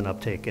there was an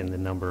uptick in the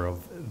number of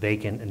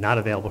vacant and not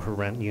available for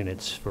rent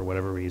units for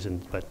whatever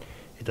reason, but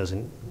it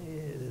doesn't,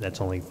 that's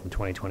only from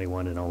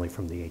 2021 and only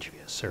from the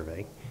HVS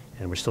survey.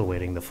 And we're still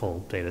waiting the full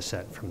data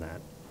set from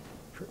that.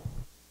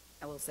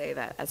 I will say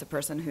that as a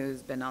person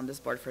who's been on this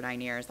board for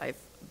 9 years, I've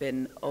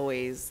been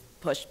always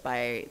pushed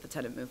by the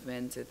tenant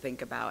movement to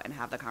think about and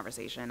have the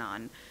conversation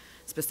on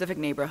specific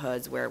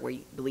neighborhoods where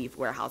we believe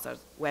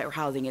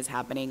warehousing is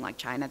happening, like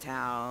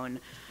Chinatown,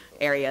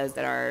 areas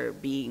that are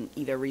being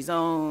either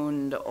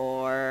rezoned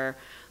or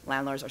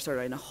landlords are sort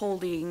of in a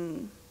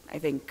holding. I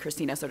think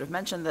Christina sort of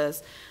mentioned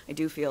this. I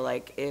do feel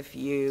like if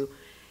you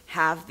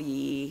have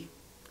the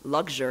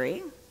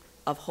luxury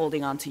of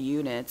holding on to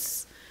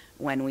units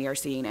when we are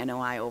seeing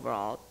NOI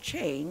overall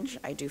change,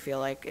 I do feel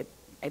like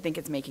I think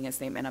it's making a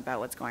statement about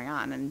what's going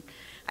on. And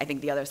I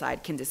think the other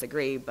side can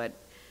disagree, but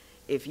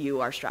if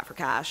you are strapped for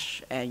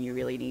cash and you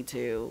really need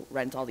to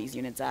rent all these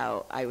units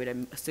out, I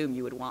would assume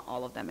you would want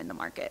all of them in the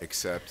market.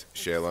 Except,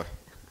 Shayla,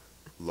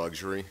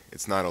 luxury,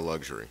 it's not a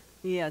luxury.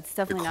 Yeah, it's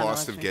The definitely not a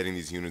cost of luxury. getting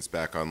these units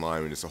back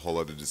online is a whole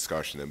other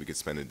discussion that we could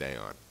spend a day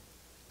on.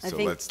 I So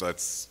think-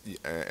 let's,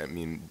 I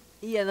mean,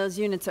 Yeah, those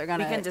units are We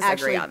gonna can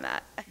disagree actually. on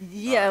that.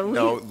 Yeah.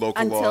 no, we- local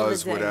until the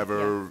laws, day,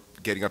 whatever,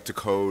 getting up to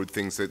code,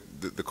 things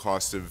that, the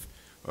cost of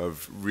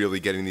really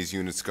getting these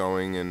units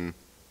going, and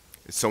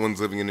if someone's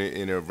living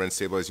in a rent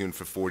stabilized unit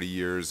for 40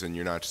 years and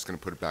you're not just gonna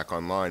put it back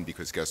online,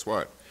 because guess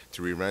what?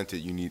 To re-rent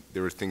it,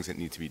 there are things that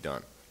need to be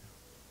done.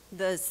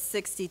 The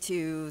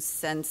 62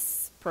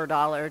 cents per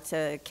dollar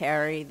to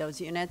carry those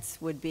units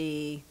would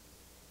be,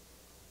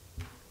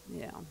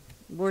 you know,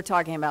 we're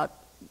talking about,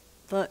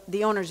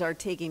 the owners are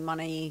taking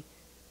money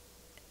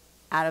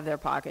out of their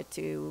pocket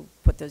to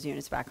put those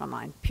units back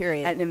online,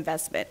 period. An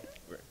investment,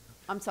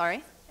 I'm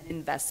sorry? an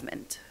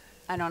investment.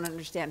 I don't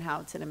understand how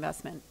it's an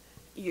investment.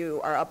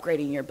 You are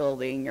upgrading your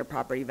building, your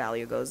property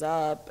value goes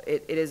up.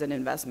 It is an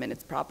investment,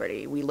 it's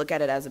property. We look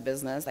at it as a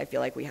business. I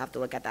feel like we have to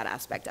look at that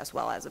aspect as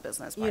well as a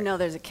business You part. know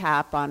there's a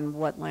cap on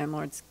what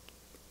landlords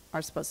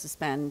are supposed to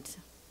spend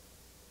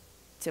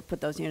to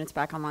put those units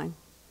back online.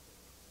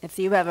 If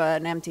you have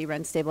an empty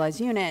rent stabilized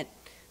unit,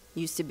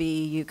 used to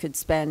be you could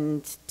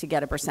spend to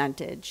get a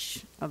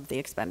percentage of the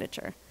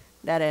expenditure.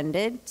 That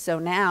ended, so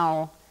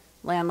now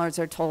landlords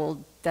are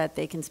told that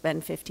they can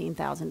spend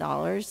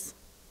 $15,000.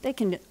 They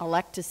can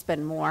elect to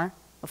spend more,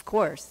 of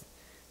course,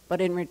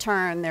 but in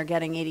return, they're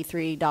getting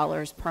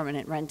 $83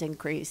 permanent rent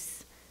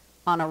increase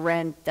on a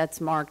rent that's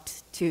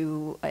marked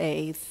to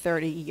a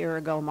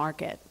 30-year-ago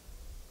market.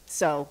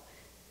 So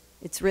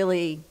it's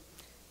really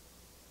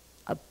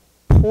a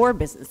poor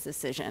business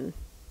decision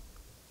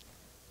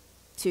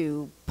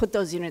to put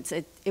those units,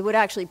 it would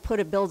actually put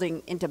a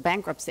building into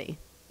bankruptcy.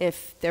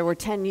 If there were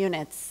 10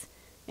 units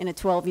in a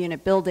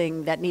 12-unit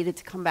building that needed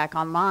to come back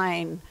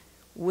online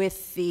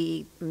with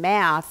the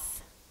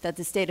math that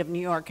the state of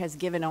New York has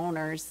given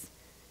owners,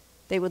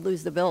 they would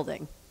lose the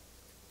building.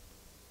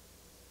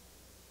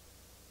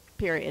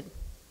 Period.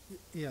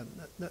 Yeah,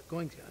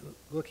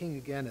 looking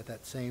again at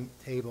that same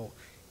table,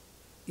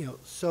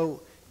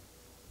 so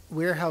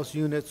warehouse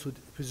units would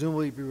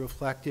presumably be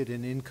reflected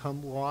in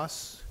income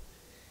loss.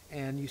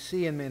 And you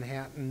see in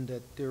Manhattan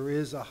that there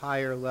is a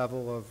higher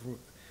level of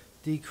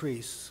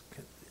decrease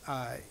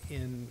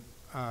in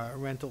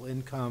rental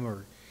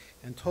income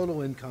and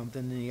total income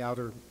than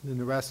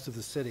the rest of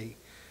the city.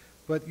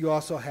 But you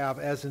also have,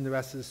 as in the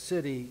rest of the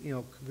city,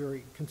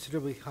 very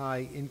considerably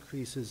high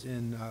increases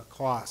in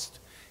cost.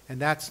 And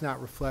that's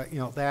not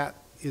that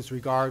is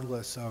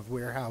regardless of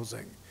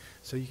warehousing.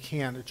 So you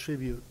can't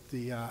attribute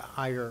the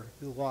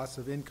the loss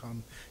of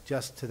income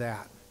just to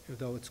that.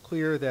 Though it's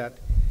clear that,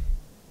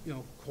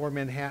 core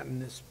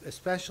Manhattan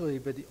especially,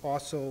 but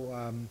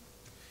also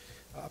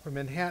Upper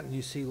Manhattan,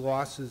 you see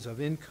losses of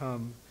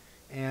income,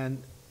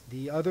 and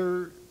the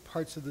other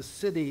parts of the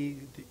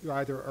city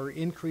either are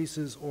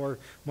increases or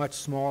much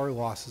smaller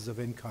losses of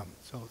income.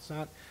 So it's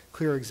not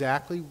clear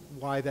exactly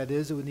why that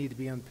is. It would need to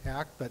be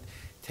unpacked, but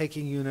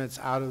taking units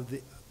out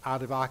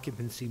of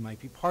occupancy might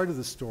be part of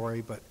the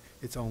story, but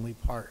it's only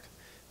part.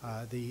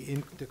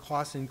 The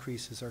cost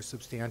increases are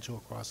substantial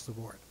across the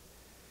board.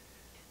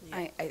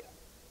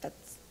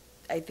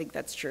 I think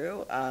that's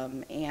true,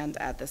 and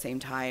at the same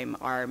time,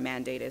 our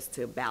mandate is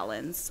to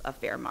balance a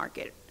fair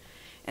market.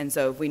 And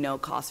so if we know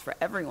costs for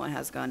everyone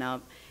has gone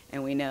up,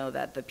 and we know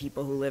that the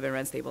people who live in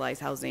rent-stabilized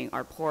housing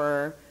are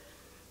poorer,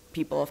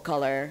 people of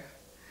color,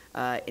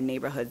 in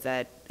neighborhoods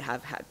that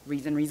have had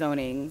recent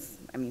rezonings,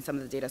 I mean, some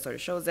of the data sort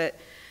of shows it,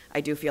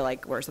 I do feel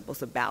like we're supposed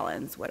to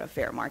balance what a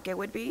fair market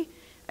would be.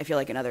 I feel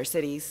like in other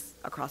cities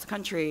across the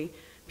country,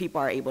 people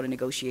are able to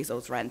negotiate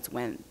those rents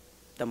when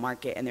the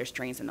market and there's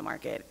strains in the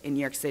market. In New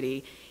York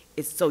City,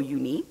 it's so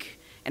unique,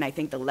 and I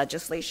think the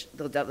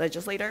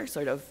legislator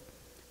sort of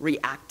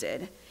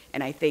reacted,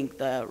 and I think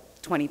the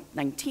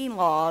 2019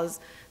 laws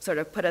sort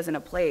of put us in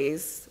a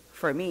place,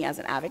 for me as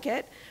an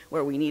advocate,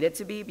 where we needed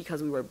to be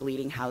because we were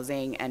bleeding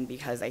housing and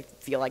because I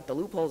feel like the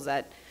loopholes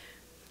that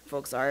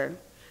folks are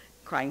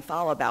crying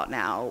foul about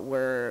now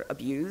were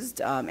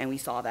abused, and we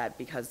saw that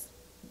because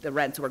the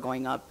rents were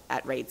going up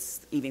at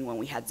rates even when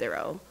we had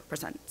 0%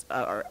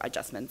 or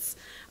adjustments.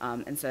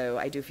 And so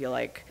I do feel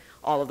like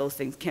all of those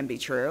things can be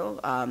true,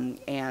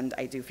 and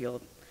I do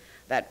feel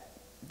that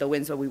the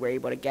wins that we were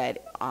able to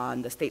get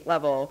on the state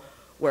level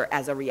were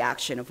as a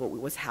reaction of what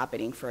was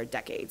happening for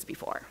decades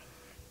before.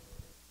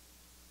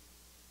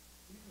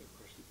 Any other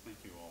questions? Thank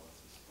you all. This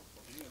is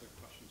helpful. Any other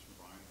questions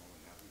for Brian while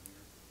we have him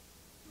here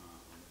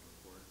on the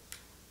report?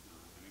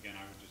 And again,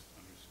 I would just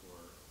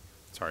underscore,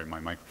 sorry, my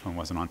microphone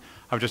wasn't on.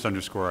 I would just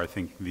underscore, I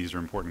think these are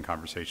important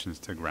conversations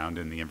to ground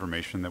in the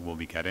information that we'll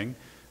be getting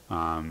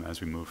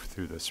as we move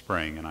through the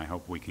spring, and I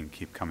hope we can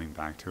keep coming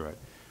back to it.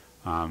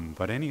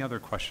 But any other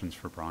questions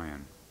for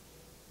Brian?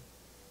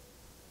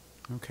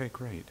 Okay,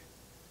 great.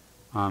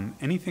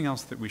 Anything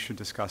else that we should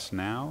discuss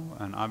now?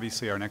 And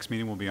obviously our next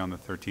meeting will be on the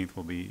 13th.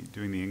 We'll be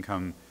doing the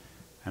income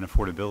and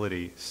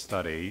affordability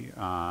study,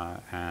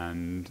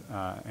 and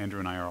Andrew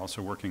and I are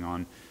also working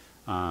on,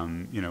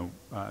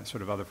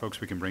 sort of other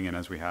folks we can bring in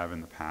as we have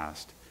in the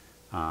past,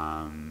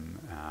 and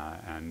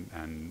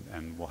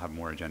we'll have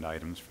more agenda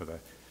items for the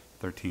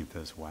 13th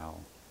as well.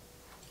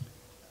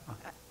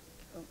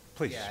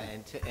 Please. Yeah,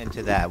 and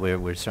to that,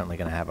 we're certainly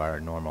going to have our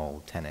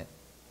normal tenant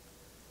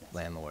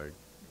landlord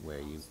where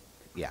you,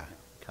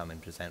 come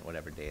and present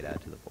whatever data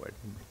to the board.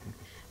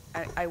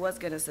 I was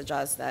going to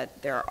suggest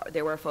that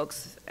there were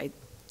folks, I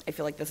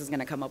feel like this is going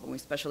to come up when we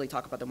especially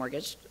talk about the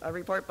mortgage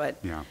report,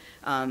 but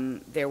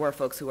there were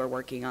folks who were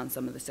working on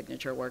some of the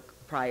signature work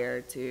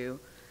prior to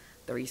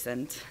the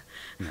recent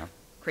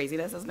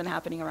craziness that's been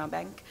happening around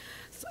banks,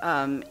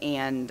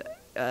 and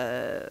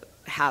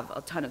have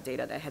a ton of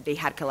data that they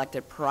had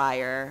collected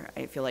prior.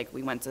 I feel like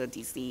we went to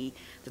DC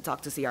to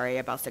talk to CRA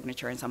about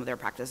signature and some of their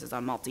practices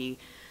on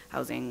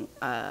multi-housing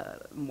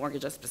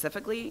mortgages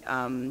specifically,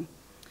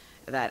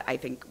 that I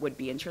think would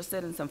be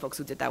interested. And some folks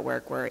who did that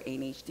work were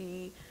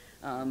ANHD,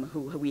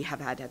 who we have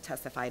had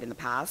testified in the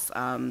past,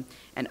 and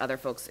other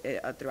folks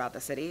throughout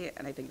the city.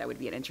 And I think that would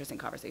be an interesting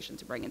conversation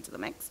to bring into the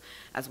mix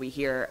as we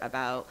hear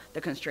about the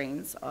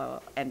constraints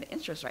and the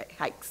interest rate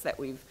hikes that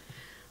we've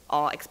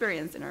all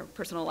experienced in our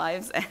personal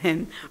lives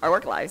and our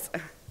work lives.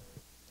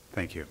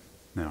 Thank you.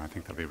 No, I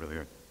think that'll be really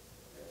good.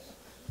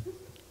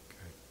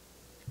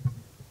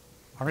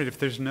 All right, if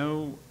there's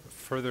no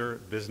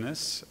further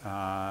business, and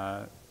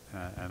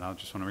I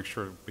just want to make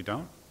sure we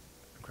don't.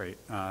 Great.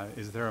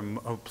 Is there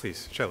oh,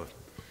 please, Shayla.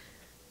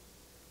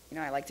 You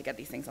know, I like to get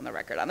these things on the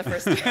record on the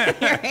first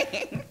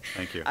hearing.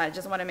 Thank you. I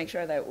just want to make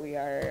sure that we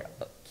are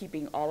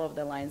keeping all of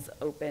the lines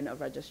open of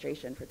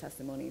registration for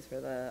testimonies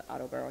for the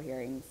auto borough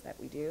hearings that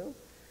we do.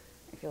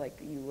 I feel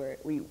like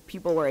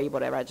people were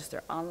able to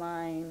register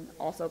online,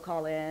 also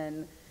call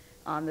in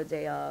on the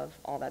day of.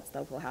 All that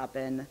stuff will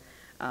happen,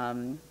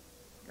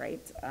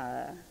 right?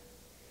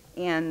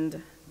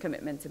 And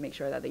commitment to make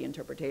sure that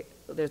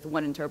there's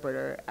one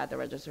interpreter at the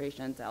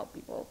registration to help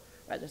people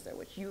register,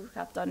 which you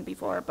have done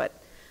before,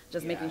 but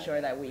just making sure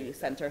that we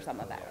center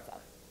some of that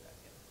stuff.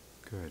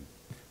 Good.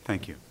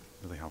 Thank you.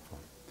 Really helpful.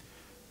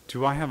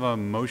 Do I have a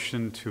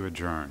motion to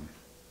adjourn?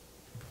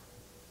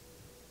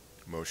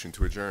 Motion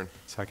to adjourn.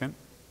 Second?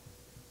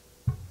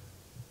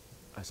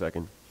 A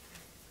second.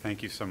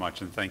 Thank you so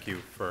much, and thank you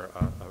for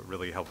a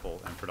really helpful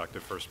and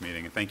productive first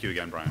meeting. And thank you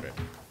again, Brian.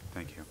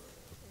 Thank you.